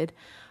admitted.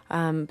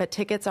 But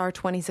tickets are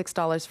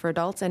 $26 for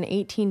adults and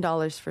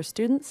 $18 for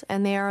students,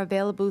 and they are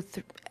available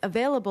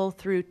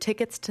through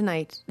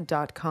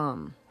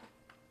ticketstonight.com.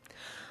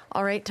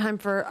 All right, time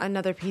for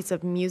another piece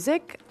of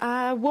music.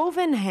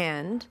 Woven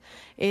Hand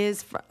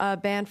is a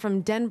band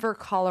from Denver,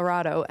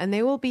 Colorado, and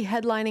they will be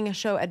headlining a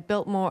show at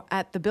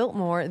the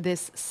Biltmore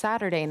this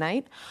Saturday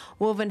night.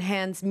 Woven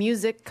Hand's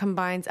music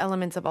combines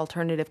elements of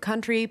alternative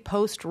country,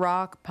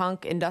 post-rock,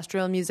 punk,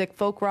 industrial music,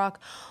 folk rock,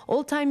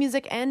 old-time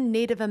music, and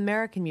Native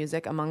American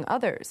music, among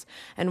others.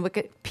 And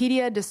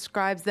Wikipedia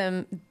describes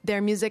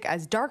their music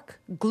as dark,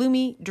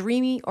 gloomy,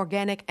 dreamy,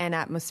 organic, and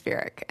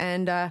atmospheric.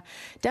 And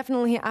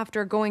definitely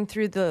after going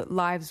through the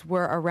Lives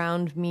Were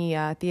Around Me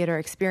theater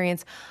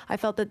experience, I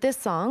felt that this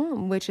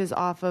song, which is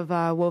off of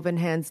Woven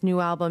Hand's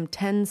new album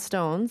 10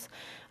 Stones,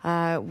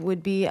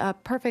 would be a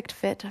perfect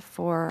fit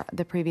for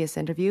the previous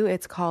interview.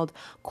 It's called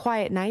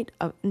Quiet Nights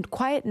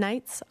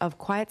of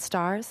Quiet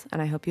Stars,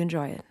 and I hope you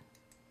enjoy it.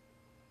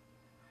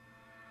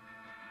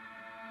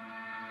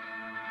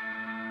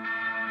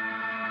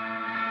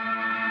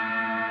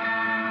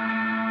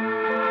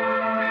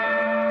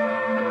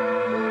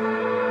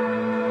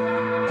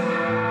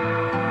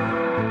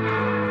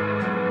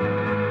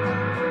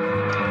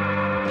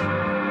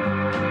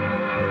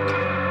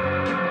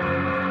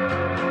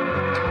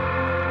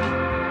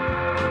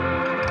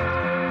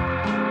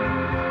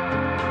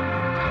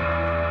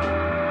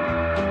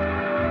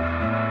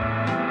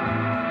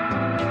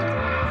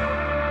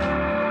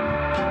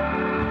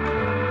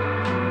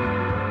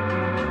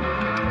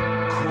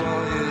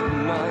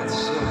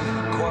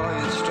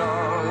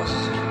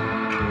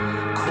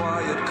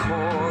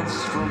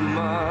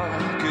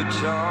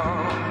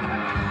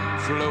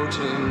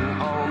 floating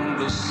on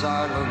the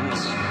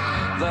silence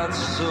that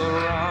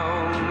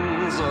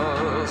surrounds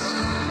us.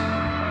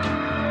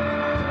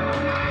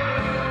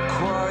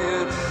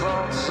 Quiet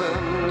thoughts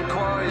and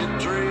quiet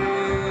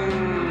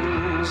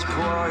dreams,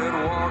 quiet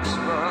walks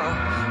by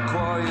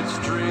quiet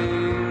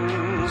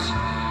streams,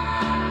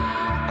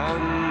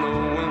 and the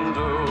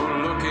window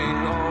looking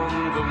on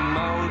the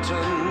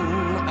mountain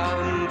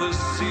and the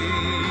sea.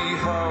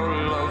 How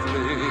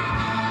lovely,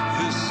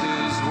 this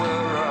is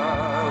where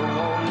I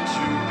want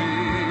to be,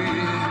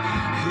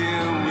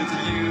 here with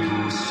you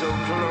so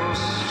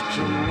close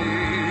to me,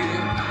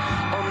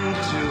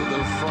 until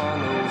the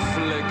final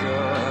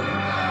flicker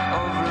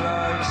of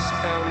life's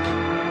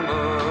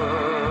ember.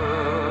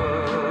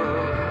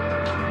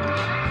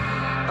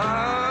 I,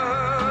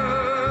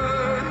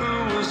 who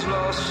was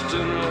lost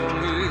and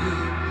lonely,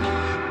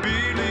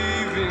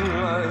 believing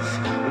life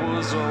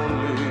was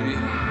only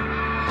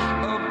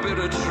a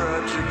bitter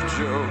tragic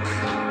joke,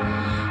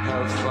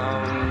 have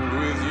found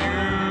with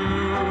you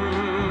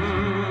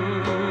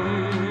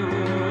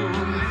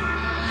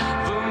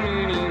the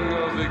meaning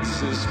of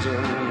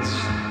existence,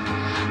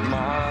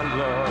 my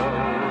love.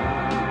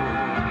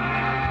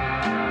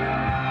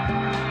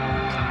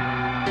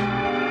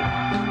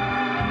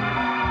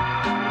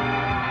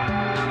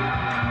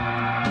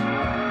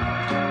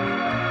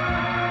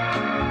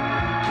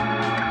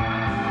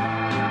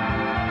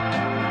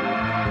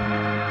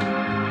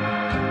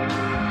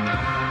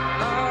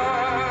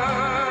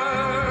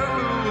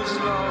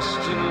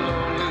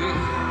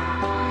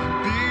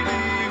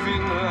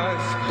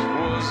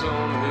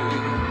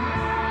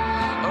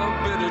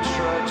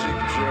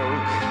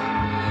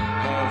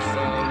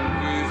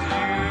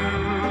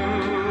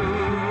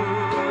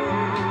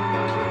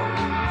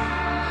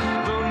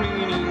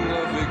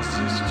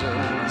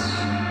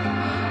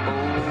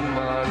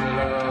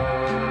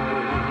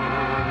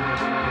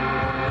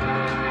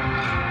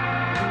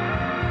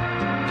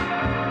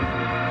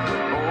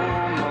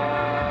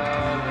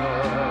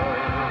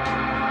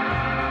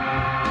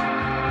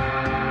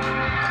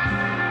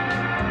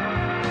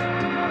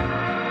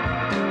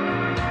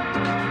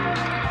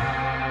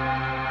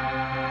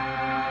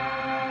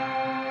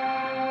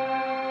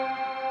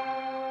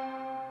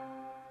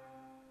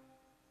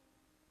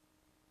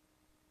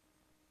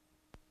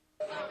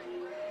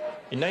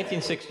 In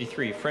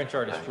 1963, French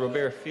artist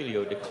Robert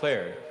Filliot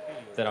declared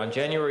that on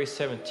January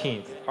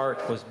 17th,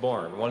 art was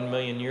born 1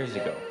 million years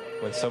ago,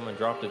 when someone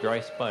dropped a dry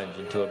sponge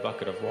into a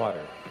bucket of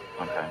water.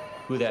 Okay.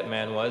 Who that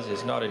man was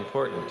is not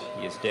important.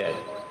 He is dead.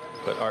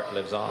 But art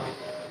lives on.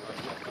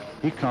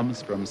 He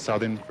comes from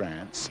southern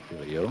France,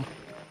 Filliot.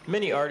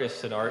 Many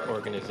artists and art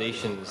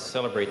organizations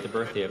celebrate the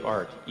birthday of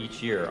art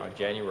each year on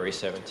January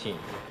 17th.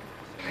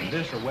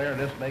 This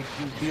awareness makes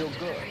you feel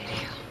good.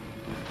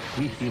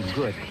 We feel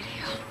good.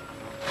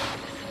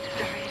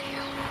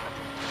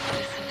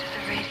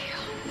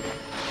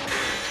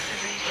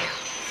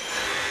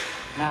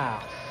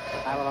 Now,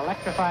 I will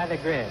electrify the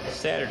grid.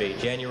 Saturday,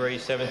 January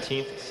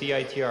 17th,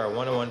 CITR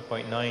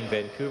 101.9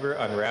 Vancouver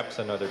unwraps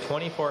another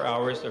 24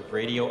 hours of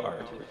radio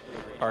art.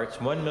 Art's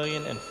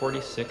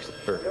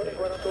 1,046th birthday.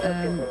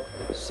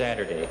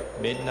 Saturday,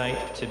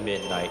 midnight to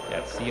midnight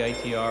at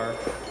CITR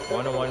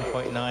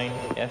 101.9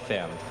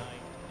 FM.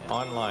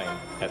 Online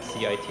at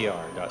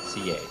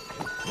CITR.ca.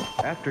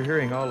 After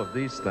hearing all of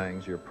these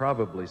things, you're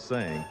probably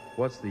saying,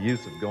 what's the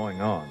use of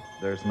going on?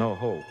 There's no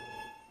hope.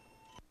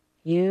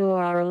 You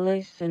are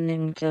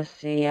listening to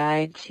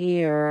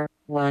CITR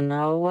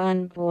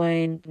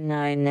 101.9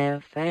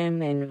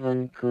 FM in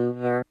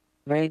Vancouver,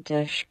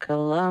 British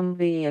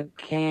Columbia,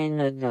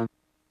 Canada.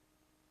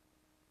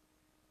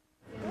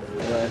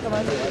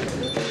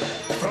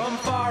 From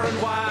far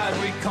and wide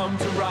we come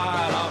to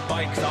ride our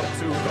bikes up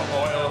to the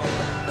oil.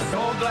 So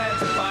glad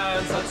to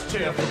find such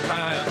cheerful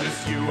kind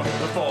as you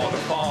before the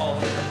fall.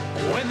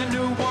 When the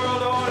new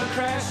world order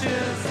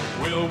crashes,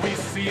 will we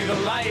see the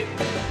light?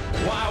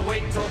 Why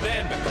wait till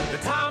then? The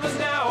time is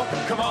now.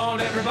 Come on,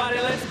 everybody,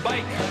 let's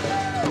bike.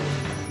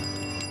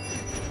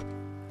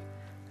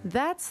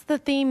 That's the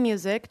theme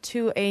music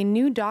to a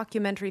new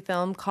documentary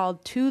film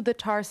called To the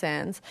Tar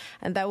Sands,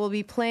 and that will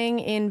be playing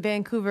in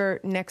Vancouver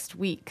next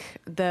week.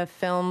 The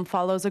film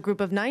follows a group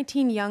of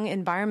 19 young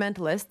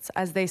environmentalists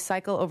as they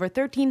cycle over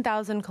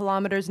 13,000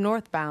 kilometers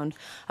northbound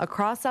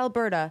across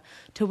Alberta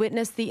to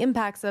witness the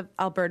impacts of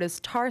Alberta's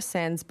tar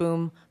sands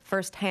boom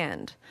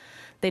firsthand.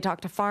 They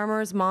talk to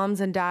farmers, moms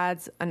and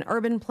dads, an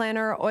urban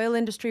planner, oil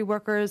industry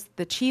workers,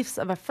 the chiefs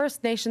of a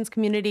First Nations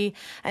community,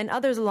 and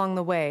others along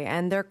the way.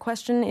 And their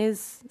question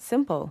is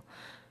simple.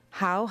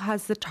 How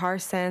has the tar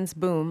sands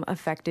boom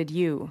affected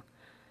you?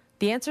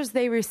 The answers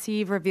they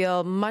receive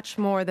reveal much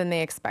more than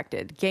they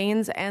expected.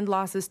 Gains and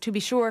losses, to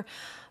be sure,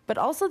 but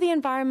also the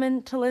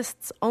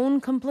environmentalists' own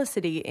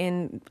complicity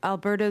in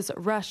Alberta's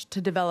rush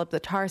to develop the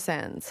tar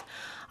sands.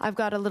 I've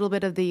got a little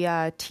bit of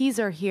the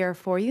teaser here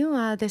for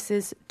you. This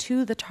is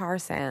To the Tar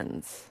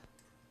Sands.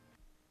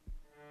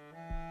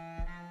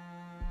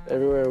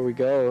 Everywhere we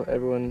go,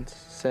 everyone's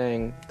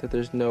saying that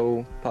there's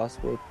no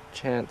possible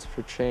chance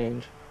for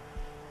change.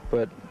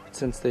 But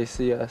since they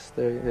see us,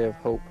 they have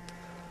hope.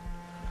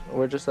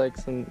 We're just like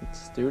some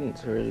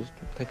students who are just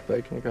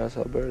biking across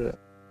Alberta.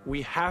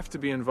 We have to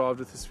be involved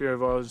with the sphere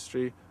of oil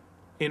industry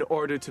in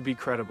order to be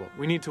credible.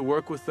 We need to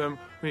work with them,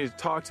 we need to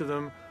talk to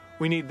them,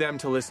 we need them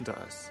to listen to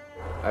us.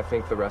 I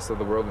think the rest of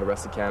the world and the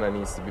rest of Canada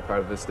needs to be part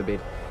of this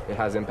debate. It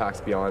has impacts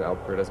beyond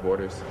Alberta's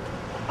borders.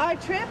 Our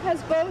trip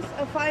has both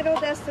a final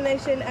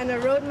destination and a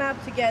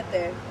roadmap to get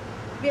there.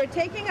 We are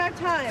taking our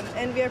time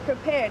and we are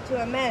prepared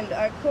to amend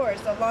our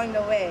course along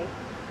the way.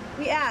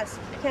 We ask,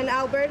 can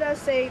Alberta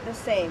say the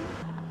same?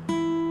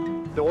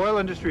 The oil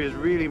industry has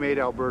really made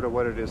Alberta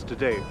what it is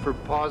today, for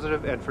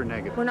positive and for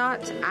negative. We're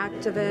not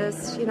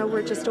activists,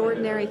 we're just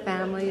ordinary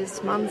families,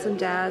 moms and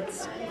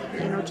dads,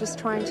 just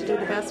trying to do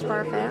the best for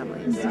our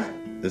families.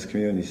 This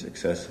community's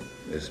success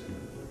is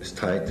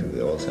tied to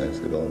the oil sands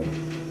development,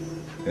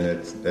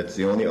 and that's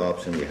the only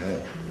option we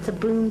have. It's a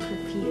boom for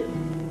few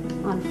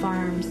on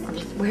farms.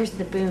 Where's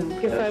the boom?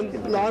 If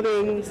I'm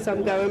lobbying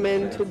some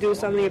government to do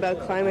something about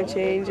climate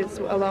change, it's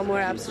a lot more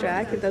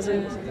abstract. It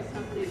doesn't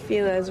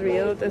feel as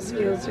real. This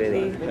feels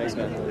really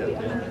personal.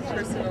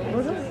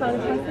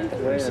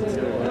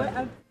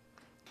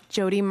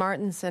 Jodie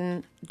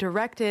Martinson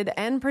directed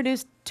and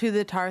produced To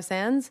the Tar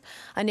Sands.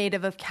 A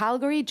native of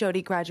Calgary,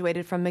 Jodie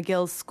graduated from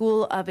McGill's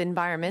School of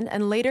Environment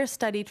and later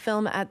studied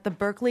film at the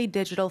Berkeley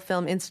Digital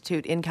Film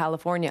Institute in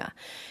California.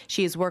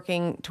 She is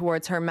working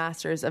towards her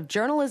Master's of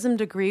Journalism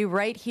degree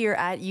right here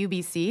at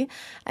UBC.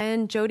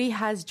 And Jodie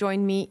has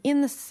joined me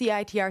in the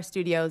CITR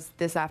studios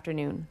this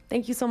afternoon.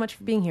 Thank you so much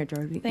for being here,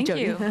 Jodie. Thank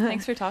you.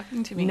 Thanks for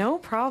talking to me. No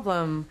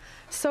problem.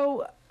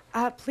 So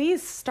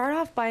please start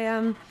off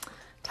by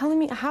telling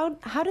me,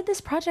 how did this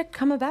project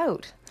come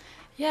about?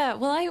 Yeah,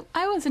 well,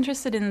 I was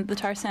interested in the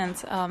tar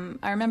sands.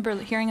 I remember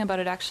hearing about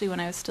it actually when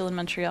I was still in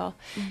Montreal,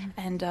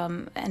 and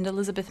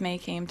Elizabeth May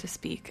came to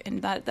speak.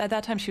 And at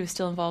that time, she was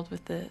still involved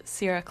with the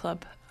Sierra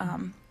Club,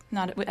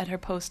 not at her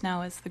post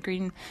now as the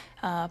Green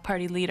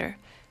Party leader.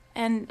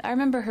 And I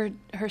remember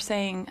her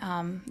saying,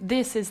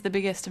 "This is the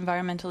biggest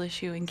environmental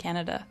issue in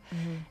Canada,"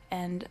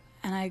 and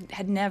I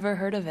had never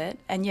heard of it.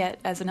 And yet,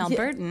 as an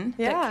Albertan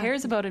that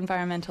cares about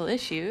environmental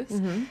issues,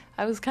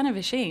 I was kind of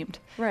ashamed.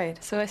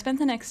 Right. So I spent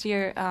the next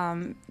year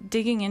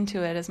digging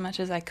into it as much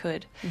as I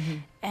could.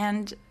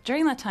 And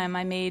during that time,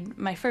 I made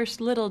my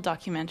first little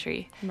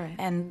documentary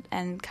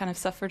and kind of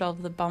suffered all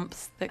the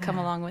bumps that come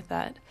along with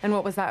that. And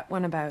what was that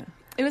one about?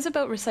 It was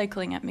about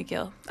recycling at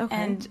McGill. Okay.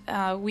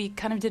 And we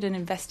kind of did an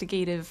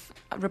investigative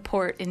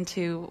report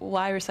into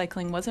why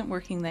recycling wasn't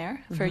working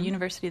there for a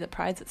university that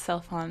prides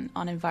itself on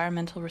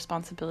environmental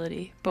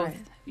responsibility, both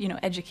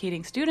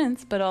educating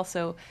students but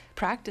also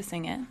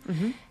practicing it.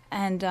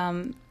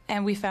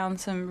 And we found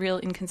some real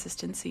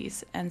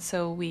inconsistencies. And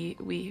so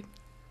we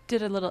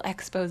did a little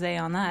expose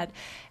on that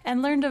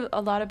and learned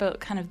a lot about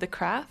kind of the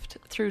craft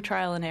through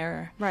trial and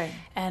error. Right.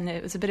 And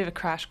it was a bit of a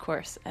crash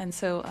course. And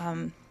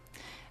so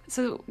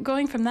so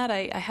going from that,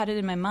 I had it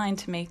in my mind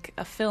to make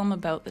a film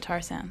about the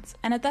tar sands.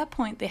 And at that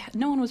point,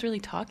 no one was really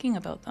talking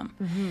about them.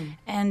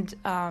 And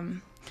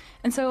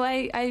so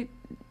I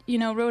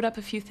wrote up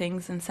a few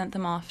things and sent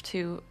them off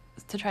to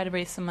try to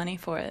raise some money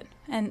for it,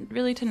 and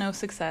really to no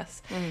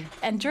success.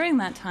 And during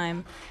that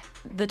time,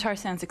 the tar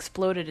sands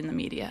exploded in the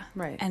media.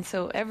 Right. And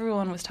so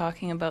everyone was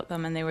talking about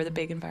them, and they were the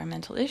big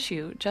environmental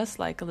issue, just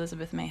like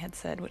Elizabeth May had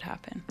said would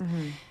happen.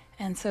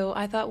 And so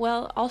I thought,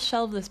 well, I'll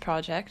shelve this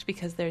project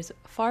because there's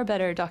far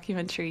better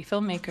documentary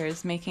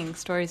filmmakers making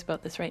stories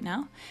about this right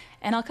now.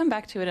 And I'll come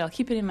back to it. I'll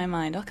keep it in my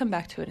mind. I'll come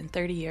back to it in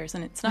 30 years,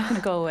 and it's not going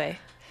to go away.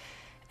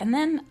 And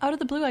then out of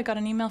the blue, I got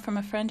an email from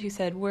a friend who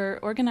said, we're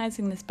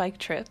organizing this bike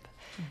trip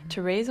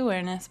to raise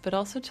awareness, but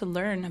also to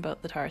learn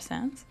about the tar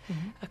sands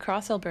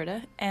across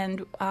Alberta.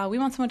 And we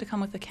want someone to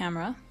come with a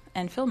camera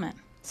and film it.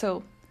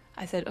 So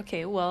I said,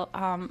 okay, well,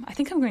 I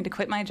think I'm going to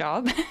quit my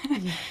job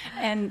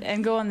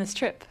and go on this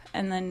trip.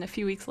 And then a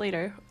few weeks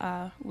later,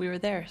 we were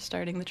there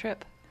starting the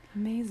trip.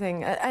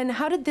 Amazing. And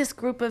how did this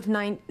group of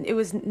it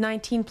was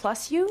 19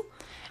 plus you?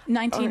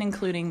 19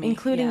 including me.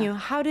 Including you.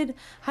 How did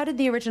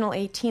the original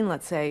 18,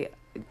 let's say,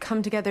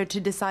 come together to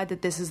decide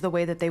that this is the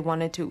way that they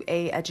wanted to,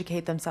 A,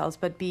 educate themselves,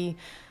 but B,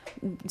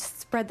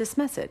 spread this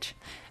message?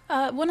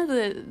 One of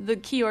the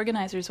key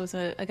organizers was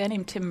a guy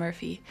named Tim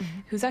Murphy,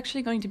 who's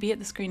actually going to be at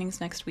the screenings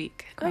next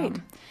week. Great.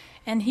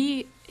 And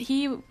he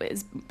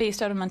is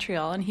based out of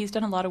Montreal, and he's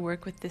done a lot of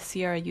work with the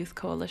Sierra Youth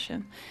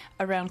Coalition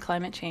around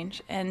climate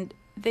change. And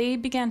they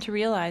began to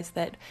realize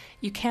that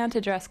you can't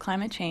address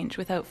climate change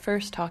without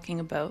first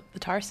talking about the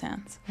tar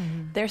sands.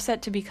 They're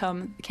set to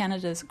become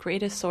Canada's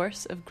greatest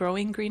source of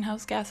growing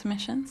greenhouse gas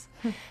emissions.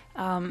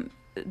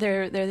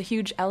 They're the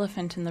huge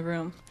elephant in the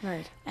room.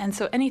 Right. And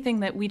so anything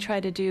that we try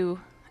to do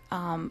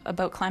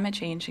about climate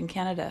change in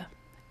Canada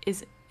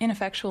is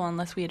ineffectual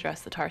unless we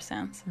address the tar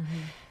sands.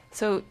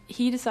 So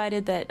he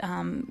decided that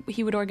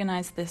he would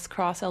organize this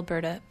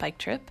cross-Alberta bike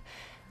trip,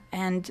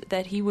 and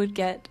that he would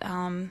get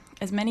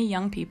as many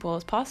young people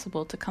as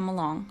possible to come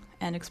along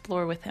and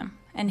explore with him.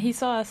 And he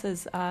saw us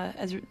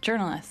as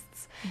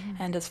journalists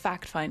and as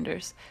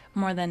fact-finders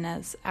more than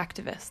as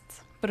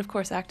activists. but of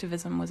course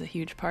activism was a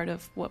huge part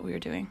of what we were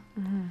doing.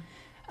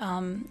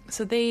 Mm-hmm.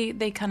 So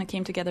they kind of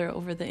came together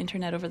over the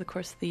internet over the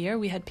course of the year.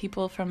 We had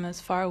people from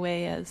as far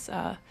away as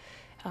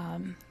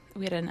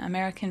we had an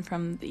American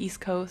from the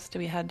East Coast.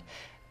 We had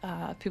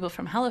people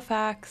from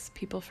Halifax,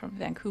 people from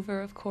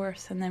Vancouver, of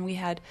course, and then we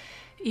had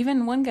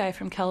even one guy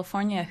from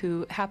California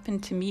who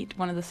happened to meet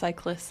one of the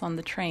cyclists on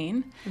the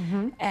train,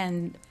 Mm-hmm.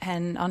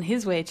 and on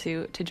his way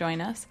to join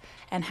us,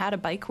 and had a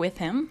bike with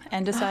him,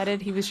 and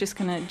decided he was just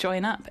going to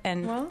join up.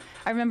 And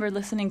I remember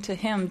listening to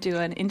him do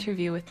an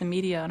interview with the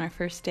media on our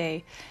first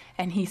day,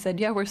 and he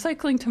said, "Yeah, we're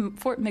cycling to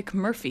Fort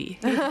McMurphy."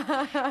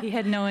 He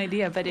had no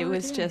idea, but it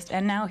was just,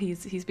 and now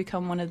he's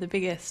become one of the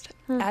biggest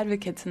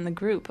advocates in the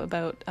group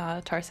about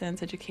tar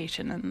sands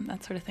education and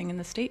that sort of thing in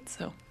the States.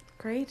 So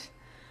great.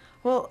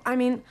 Well, I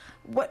mean,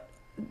 what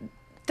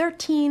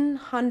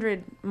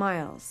 1,300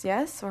 miles?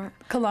 Yes, or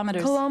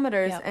kilometers.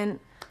 Kilometers, Yep. and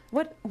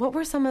what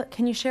were some?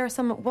 Can you share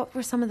what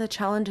were some of the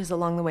challenges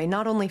along the way?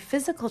 Not only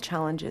physical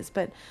challenges,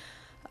 but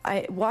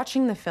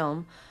watching the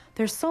film.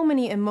 There's so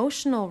many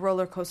emotional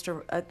roller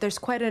coaster. There's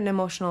quite an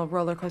emotional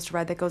roller coaster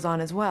ride that goes on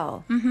as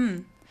well. Mm-hmm.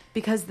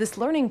 Because this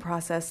learning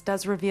process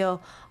does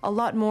reveal a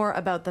lot more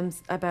about them,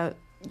 about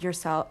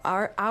yourself,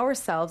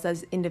 ourselves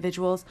as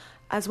individuals,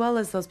 as well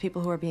as those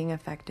people who are being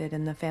affected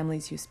and the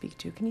families you speak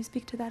to. Can you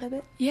speak to that a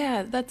bit?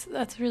 Yeah,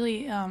 that's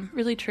really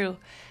really true.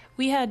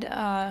 We had,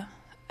 I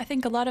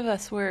think, a lot of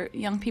us were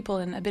young people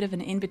in a bit of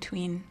an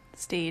in-between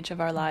stage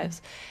of our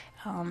lives.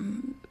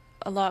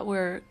 A lot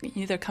were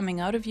either coming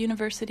out of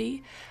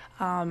university,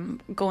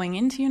 going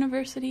into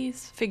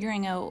universities,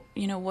 figuring out,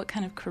 what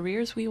kind of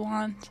careers we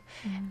want,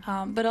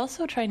 but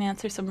also trying to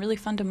answer some really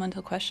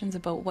fundamental questions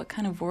about what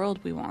kind of world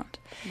we want.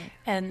 Right.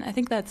 And I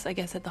think that's, I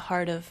guess, at the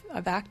heart of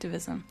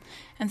activism.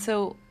 And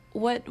so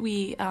what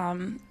we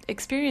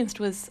experienced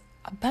was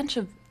a bunch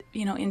of,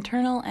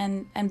 internal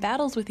and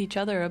battles with each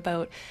other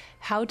about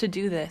how to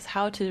do this,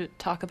 how to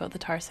talk about the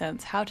tar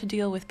sands, how to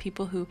deal with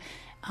people who,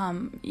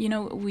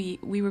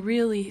 we were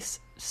really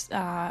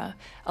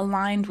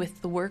aligned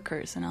with the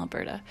workers in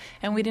Alberta,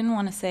 and we didn't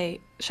want to say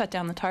shut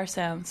down the tar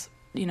sands,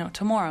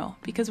 tomorrow,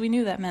 because we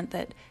knew that meant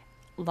that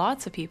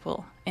lots of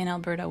people in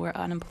Alberta were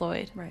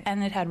unemployed, right.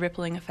 and it had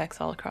rippling effects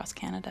all across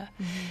Canada.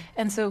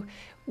 And so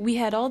we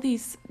had all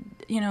these,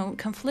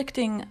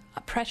 conflicting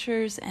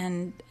pressures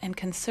and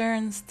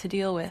concerns to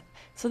deal with.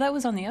 So that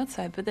was on the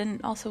outside, but then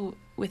also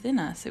within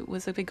us, it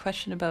was a big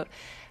question about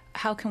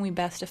how can we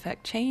best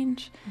affect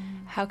change?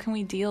 How can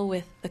we deal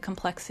with the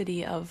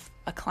complexity of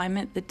a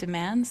climate that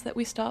demands that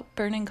we stop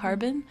burning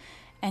carbon,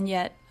 and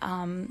yet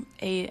an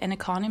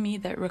economy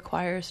that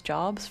requires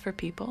jobs for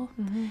people?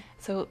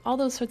 So all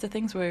those sorts of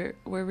things we're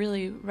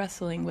really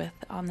wrestling with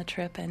on the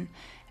trip, and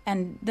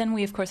then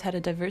we of course had a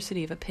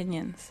diversity of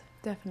opinions.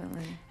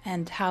 Definitely.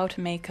 And how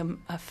to make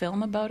a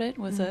film about it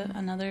was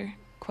another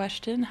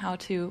question. How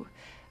to,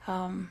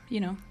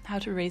 how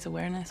to raise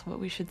awareness, what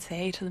we should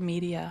say to the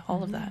media,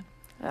 all of that.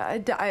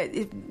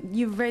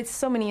 You've raised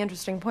so many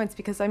interesting points,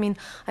 because I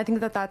think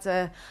that's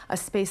a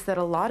space that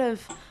a lot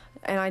of,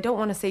 and I don't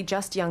want to say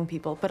just young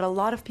people, but a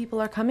lot of people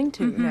are coming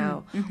to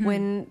now,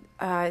 when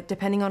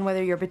depending on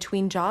whether you're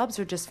between jobs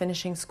or just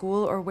finishing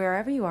school or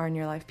wherever you are in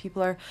your life,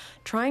 people are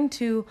trying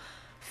to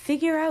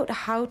figure out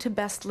how to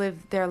best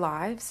live their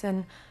lives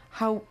and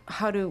how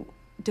to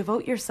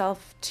devote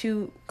yourself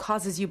to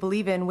causes you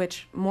believe in,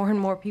 which more and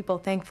more people,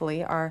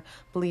 thankfully, are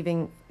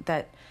believing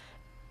that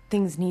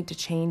things need to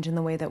change in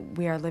the way that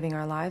we are living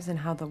our lives and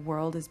how the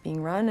world is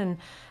being run,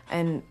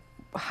 and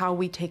how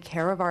we take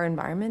care of our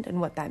environment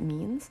and what that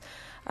means.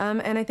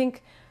 And I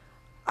think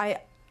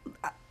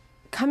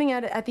coming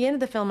at the end of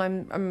the film,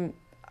 I'm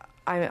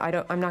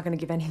not going to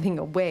give anything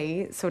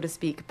away, so to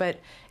speak, but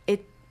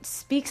it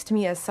speaks to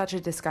me as such a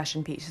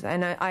discussion piece,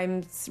 and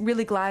I'm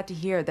really glad to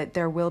hear that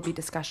there will be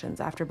discussions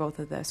after both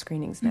of the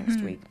screenings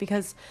next week,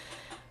 because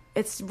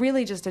it's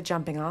really just a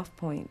jumping off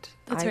point.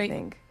 That's right. I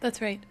think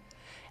That's right.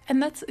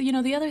 And that's,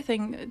 the other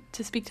thing,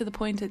 to speak to the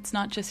point, it's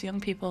not just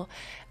young people.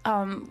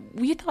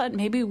 We thought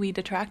maybe we'd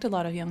attract a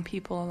lot of young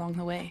people along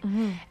the way.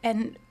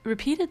 And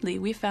repeatedly,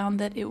 we found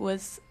that it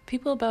was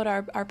people about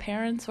our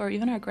parents or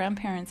even our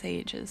grandparents'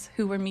 ages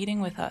who were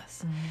meeting with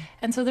us.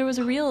 And so there was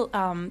a real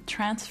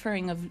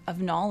transferring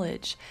of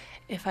knowledge,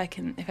 if I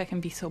can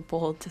be so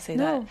bold to say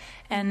that.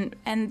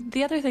 And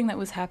the other thing that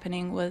was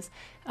happening was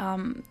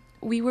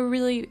we were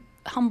really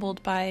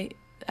humbled by,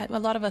 a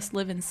lot of us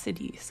live in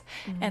cities,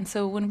 and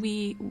so when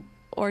we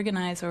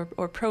organize or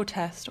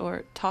protest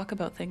or talk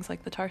about things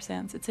like the tar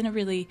sands, it's in a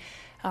really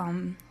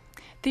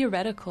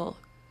theoretical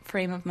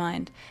frame of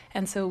mind,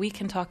 and so we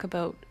can talk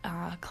about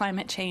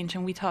climate change,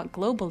 and we talk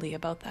globally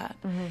about that.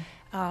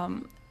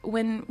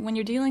 When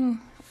you're dealing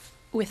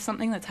with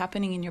something that's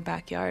happening in your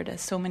backyard,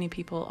 as so many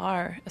people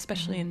are,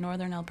 especially in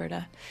northern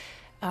Alberta,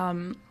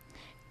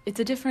 it's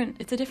a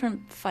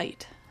different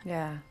fight.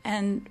 Yeah.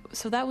 And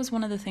so that was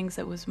one of the things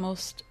that was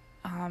most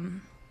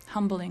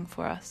humbling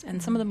for us,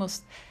 and some of the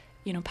most,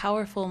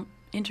 powerful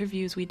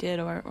interviews we did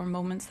or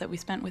moments that we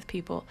spent with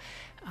people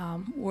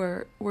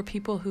were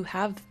people who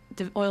have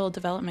oil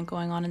development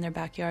going on in their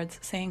backyards,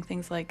 saying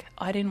things like,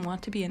 "I didn't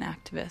want to be an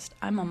activist.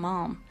 I'm a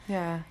mom."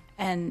 Yeah.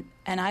 And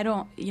I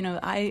don't,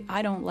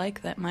 I don't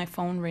like that my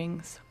phone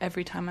rings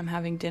every time I'm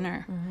having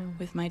dinner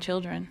with my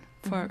children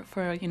for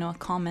a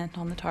comment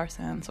on the tar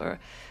sands or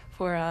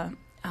for a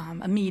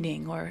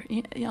meeting or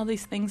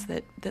these things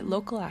that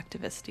local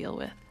activists deal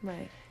with.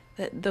 Right.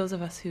 That those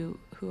of us who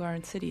are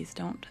in cities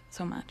don't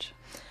so much.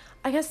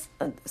 I guess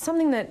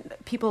something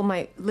that people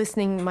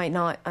listening might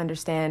not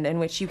understand, and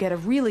which you get a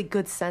really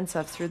good sense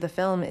of through the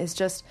film, is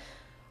just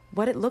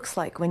what it looks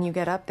like when you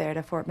get up there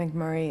to Fort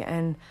McMurray,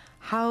 and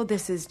how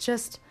this is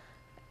just,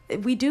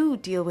 we do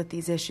deal with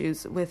these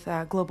issues with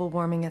global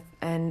warming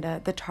and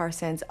the tar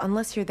sands.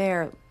 Unless you're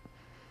there,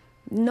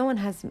 no one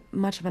has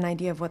much of an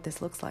idea of what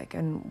this looks like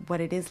and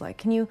what it is like.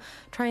 Can you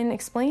try and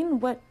explain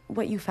what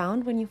you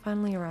found when you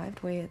finally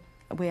arrived way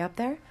up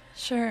there?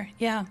 Sure,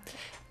 yeah.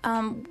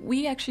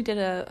 We actually did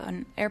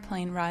an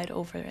airplane ride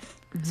over it.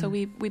 So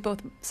we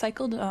both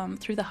cycled on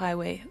the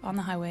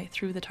highway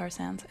through the tar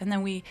sands, and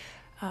then we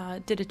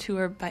did a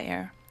tour by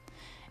air.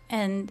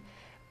 And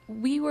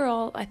we were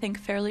all, I think,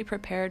 fairly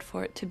prepared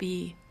for it to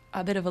be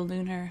a bit of a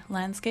lunar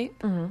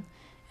landscape. And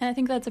I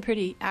think that's a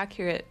pretty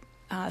accurate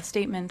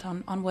statement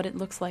on what it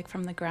looks like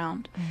from the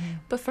ground.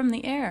 But from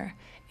the air,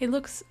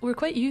 we're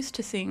quite used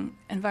to seeing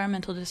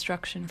environmental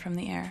destruction from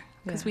the air,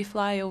 because we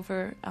fly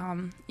over,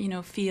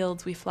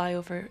 fields, we fly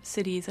over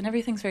cities, and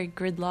everything's very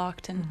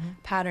gridlocked and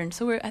patterned.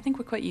 So I think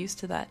we're quite used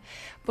to that.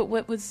 But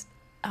what was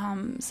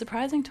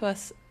surprising to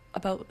us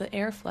about the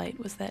air flight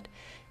was that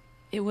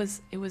it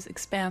was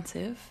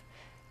expansive,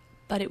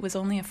 but it was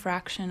only a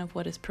fraction of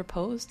what is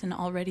proposed and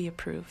already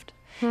approved.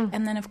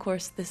 And then, of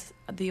course,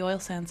 the oil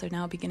sands are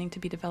now beginning to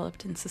be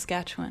developed in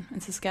Saskatchewan,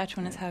 and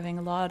Saskatchewan is having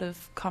a lot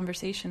of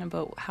conversation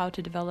about how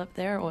to develop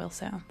their oil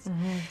sands.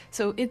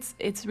 So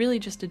it's really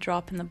just a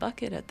drop in the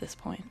bucket at this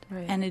point,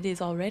 and it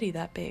is already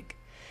that big.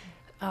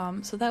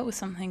 So that was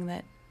something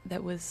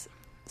that was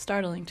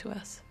startling to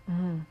us.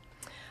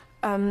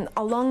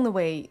 Along the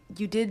way,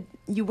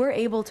 you were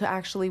able to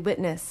actually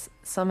witness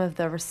some of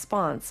the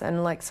response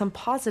and like some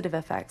positive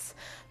effects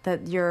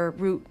that your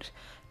route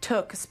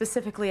took.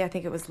 Specifically, I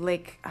think it was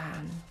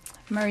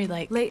Murray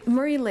Lake.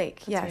 Murray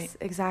Lake, That's yes, right.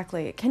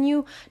 Exactly. Can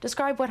you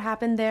describe what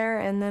happened there,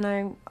 and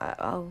then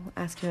I'll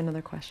ask you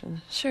another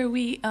question. Sure.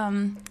 We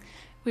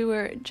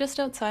were just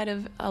outside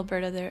of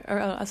Alberta there, or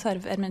outside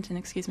of Edmonton,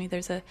 excuse me.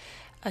 There's a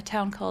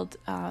town called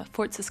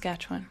Fort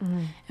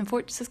Saskatchewan. And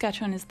Fort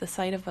Saskatchewan is the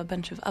site of a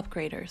bunch of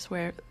upgraders,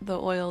 where the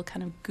oil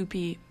kind of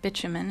goopy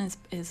bitumen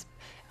is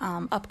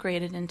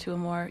upgraded into a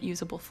more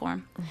usable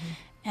form.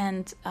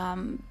 And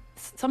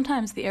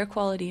sometimes the air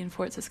quality in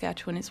Fort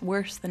Saskatchewan is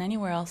worse than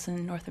anywhere else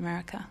in North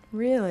America.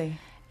 Really?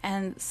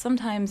 And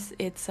sometimes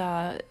it's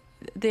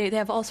they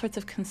have all sorts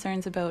of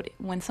concerns about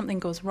when something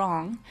goes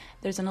wrong.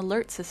 There's an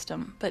alert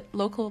system, but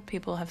local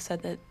people have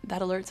said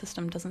that alert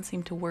system doesn't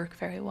seem to work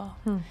very well.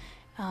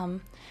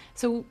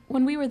 So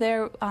when we were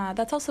there,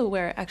 that's also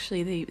where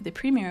actually the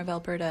Premier of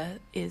Alberta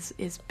is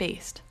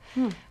based.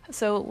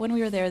 So when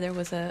we were there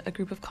was a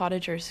group of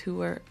cottagers who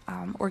were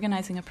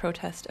organizing a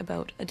protest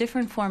about a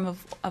different form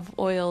of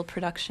oil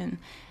production,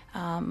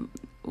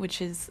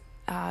 which is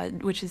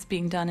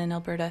being done in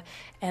Alberta,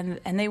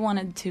 and they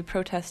wanted to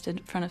protest in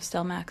front of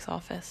Stelmach's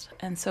office.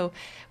 And so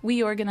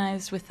we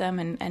organized with them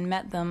and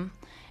met them,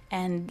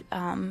 and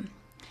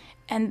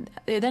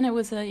then it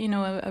was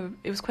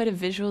it was quite a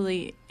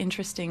visually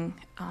interesting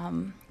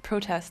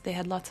protest. They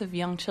had lots of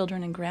young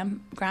children and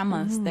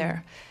grandmas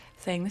there,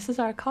 saying, "This is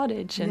our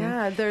cottage." And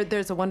yeah,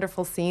 there's a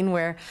wonderful scene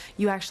where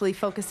you actually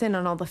focus in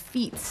on all the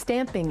feet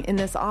stamping in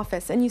this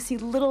office, and you see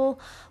little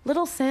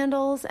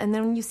sandals, and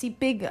then you see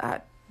big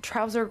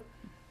trouser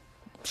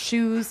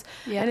shoes,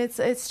 and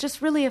it's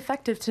just really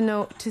effective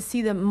to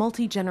see the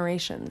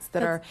multi-generations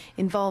that are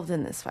involved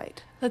in this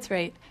fight. That's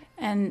right,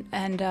 and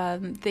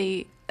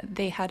they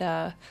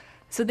had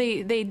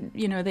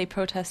they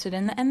protested,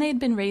 and they had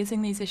been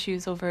raising these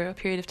issues over a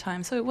period of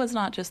time. So it was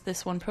not just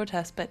this one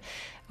protest, but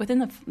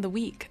within the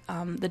week,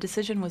 the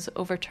decision was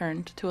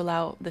overturned to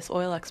allow this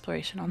oil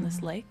exploration on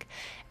this lake,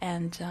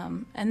 and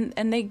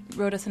they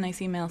wrote us a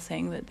nice email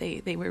saying that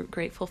they were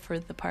grateful for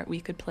the part we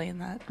could play in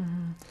that.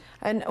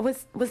 And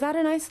was that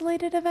an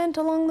isolated event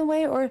along the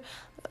way, or,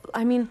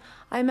 I mean,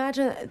 I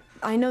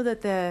know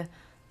that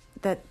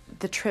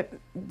the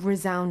trip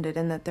resounded,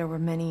 and that there were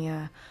many.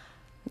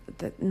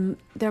 That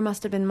there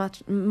must have been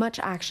much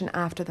action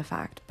after the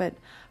fact. But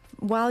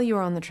while you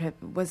were on the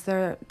trip, was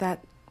there that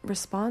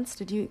response?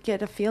 Did you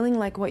get a feeling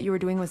like what you were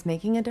doing was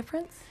making a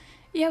difference?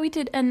 Yeah, we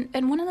did. And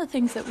one of the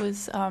things that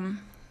was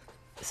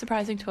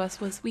surprising to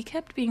us was we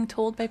kept being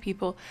told by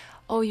people,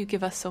 "Oh, you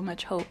give us so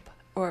much hope,"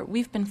 or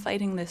 "We've been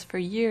fighting this for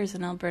years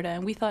in Alberta,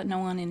 and we thought no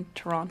one in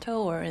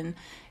Toronto or in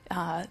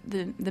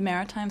the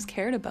Maritimes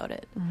cared about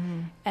it."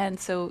 And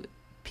so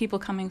people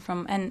coming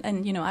from and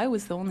I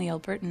was the only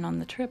Albertan on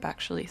the trip,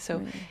 actually,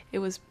 so it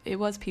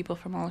was people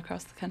from all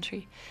across the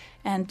country,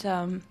 and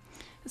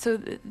so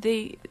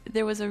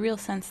there was a real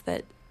sense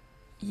that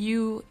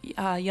you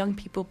young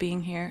people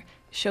being here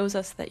shows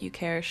us that you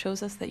care,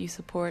 shows us that you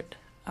support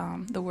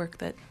the work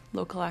that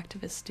local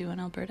activists do in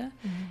Alberta,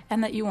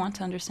 and that you want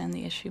to understand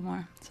the issue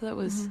more. So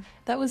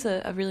that was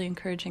a really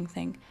encouraging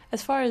thing.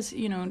 As far as,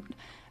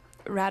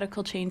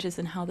 radical changes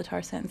in how the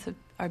tar sands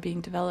are being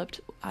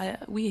developed,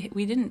 we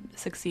didn't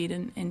succeed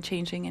in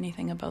changing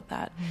anything about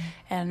that,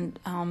 and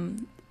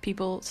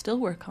people still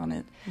work on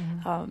it.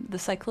 The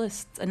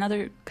cyclists,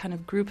 another kind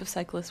of group of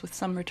cyclists with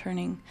some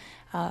returning,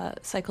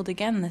 cycled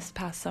again this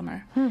past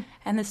summer,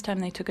 and this time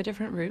they took a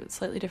different route,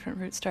 slightly different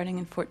route, starting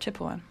in Fort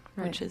Chipewyan,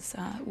 which is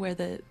where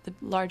the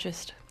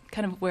largest,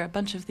 kind of where a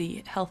bunch of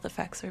the health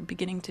effects are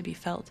beginning to be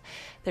felt.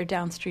 They're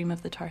downstream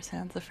of the tar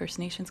sands, the First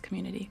Nations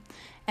community.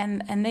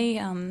 And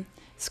they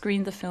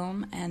screened the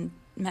film and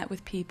met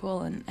with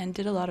people and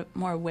did a lot of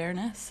more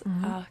awareness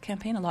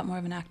campaign, a lot more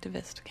of an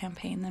activist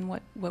campaign than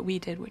what we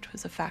did, which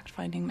was a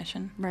fact-finding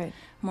mission,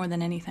 more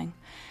than anything.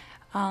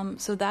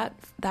 So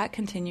that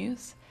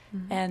continues.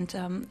 And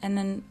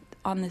then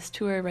on this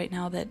tour right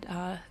now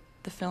that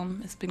the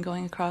film has been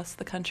going across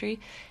the country,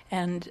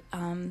 and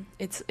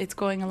it's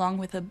going along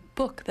with a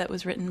book that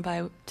was written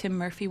by Tim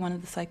Murphy, one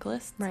of the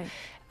cyclists,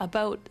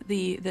 about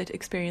the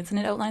experience, and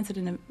it outlines it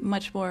in a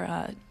much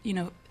more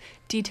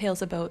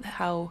details about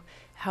how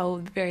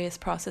various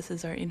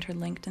processes are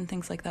interlinked and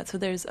things like that. So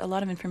there's a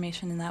lot of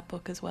information in that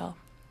book as well.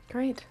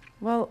 Great.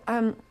 Well,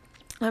 I'm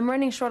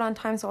running short on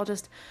time, so I'll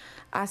just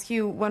ask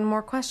you one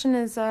more question.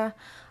 Is I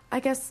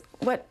guess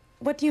what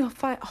do you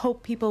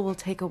hope people will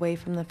take away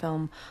from the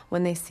film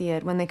when they see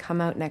it, when they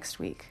come out next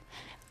week?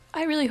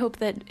 I really hope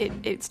that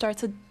it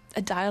starts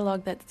a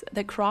dialogue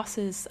that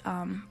crosses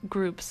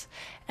groups.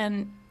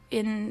 And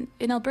in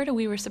Alberta,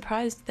 we were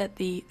surprised that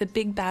the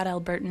big bad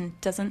Albertan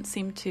doesn't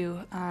seem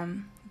to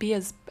be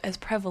as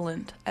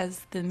prevalent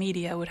as the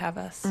media would have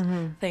us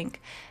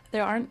think.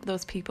 There aren't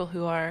those people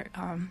who are,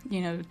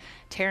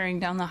 tearing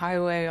down the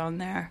highway on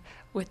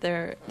with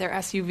their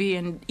SUV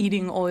and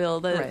eating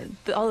oil,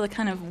 all the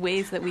kind of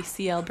ways that we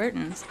see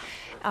Albertans.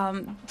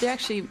 They're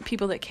actually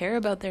people that care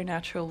about their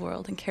natural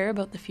world and care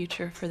about the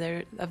future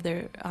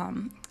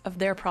of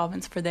their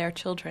province for their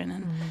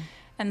children,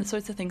 and the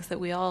sorts of things that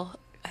we all,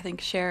 I think,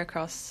 share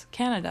across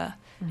Canada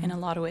in a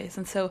lot of ways.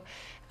 And so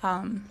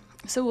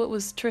what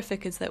was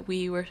terrific is that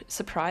we were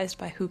surprised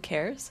by who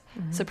cares,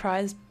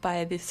 surprised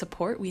by the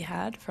support we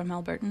had from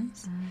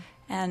Albertans,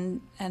 and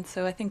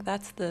so I think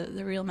that's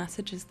the real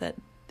message, is that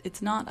it's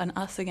not an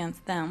us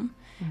against them.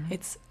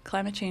 It's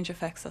climate change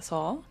affects us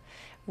all.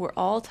 We're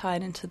all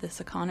tied into this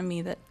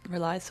economy that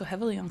relies so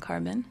heavily on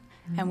carbon,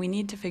 and we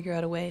need to figure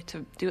out a way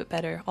to do it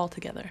better all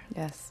together.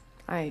 Yes,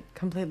 I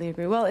completely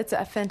agree. Well, it's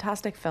a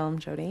fantastic film,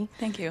 Jodie.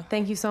 Thank you.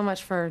 Thank you so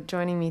much for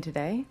joining me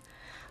today.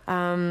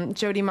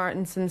 Jodie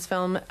Martinson's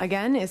film,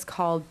 again, is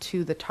called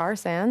To the Tar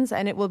Sands,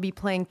 and it will be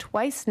playing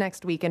twice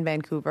next week in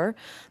Vancouver.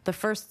 The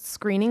first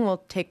screening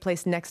will take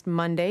place next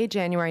Monday,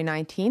 January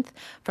 19th,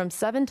 from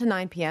 7 to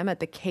 9 p.m. at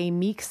the K.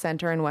 Meek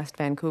Centre in West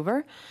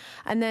Vancouver.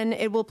 And then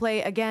it will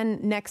play again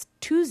next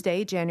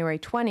Tuesday, January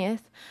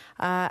 20th,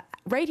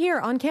 right here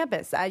on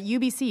campus at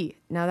UBC.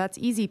 Now that's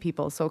easy,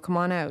 people, so come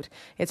on out.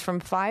 It's from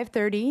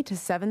 5:30 to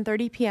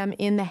 7:30 p.m.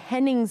 in the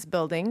Hennings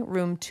Building,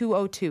 room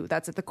 202.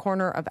 That's at the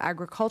corner of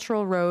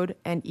Agricultural Road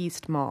and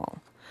East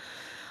Mall.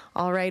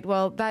 All right,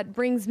 well, that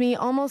brings me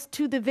almost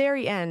to the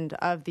very end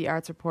of the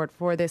Arts Report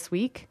for this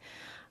week.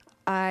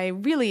 I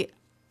really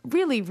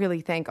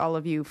thank all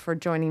of you for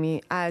joining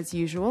me as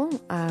usual.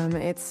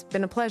 It's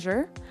been a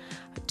pleasure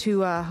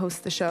to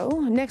host the show.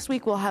 Next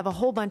week we'll have a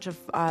whole bunch of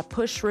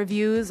push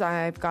reviews.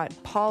 I've got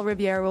Paul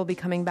Riviere will be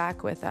coming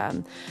back with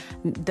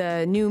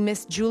the new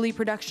Miss Julie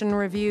production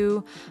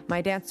review.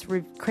 My dance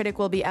critic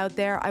will be out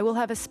there. I will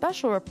have a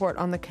special report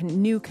on the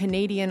new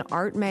Canadian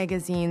Art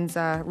Magazine's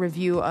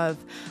review of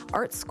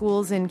art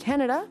schools in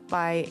Canada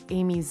by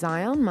Amy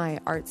Zion, my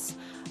arts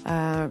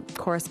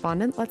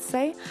correspondent, let's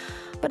say.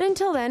 But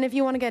until then, if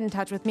you want to get in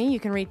touch with me, you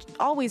can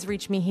always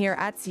reach me here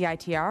at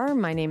CITR.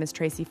 My name is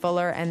Tracy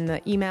Fuller, and the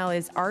email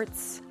is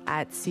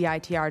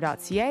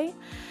arts@citr.ca.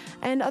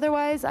 And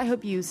otherwise, I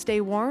hope you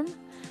stay warm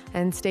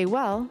and stay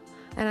well,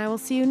 and I will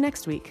see you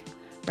next week,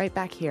 right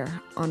back here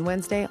on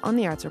Wednesday on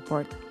the Arts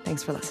Report.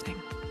 Thanks for listening.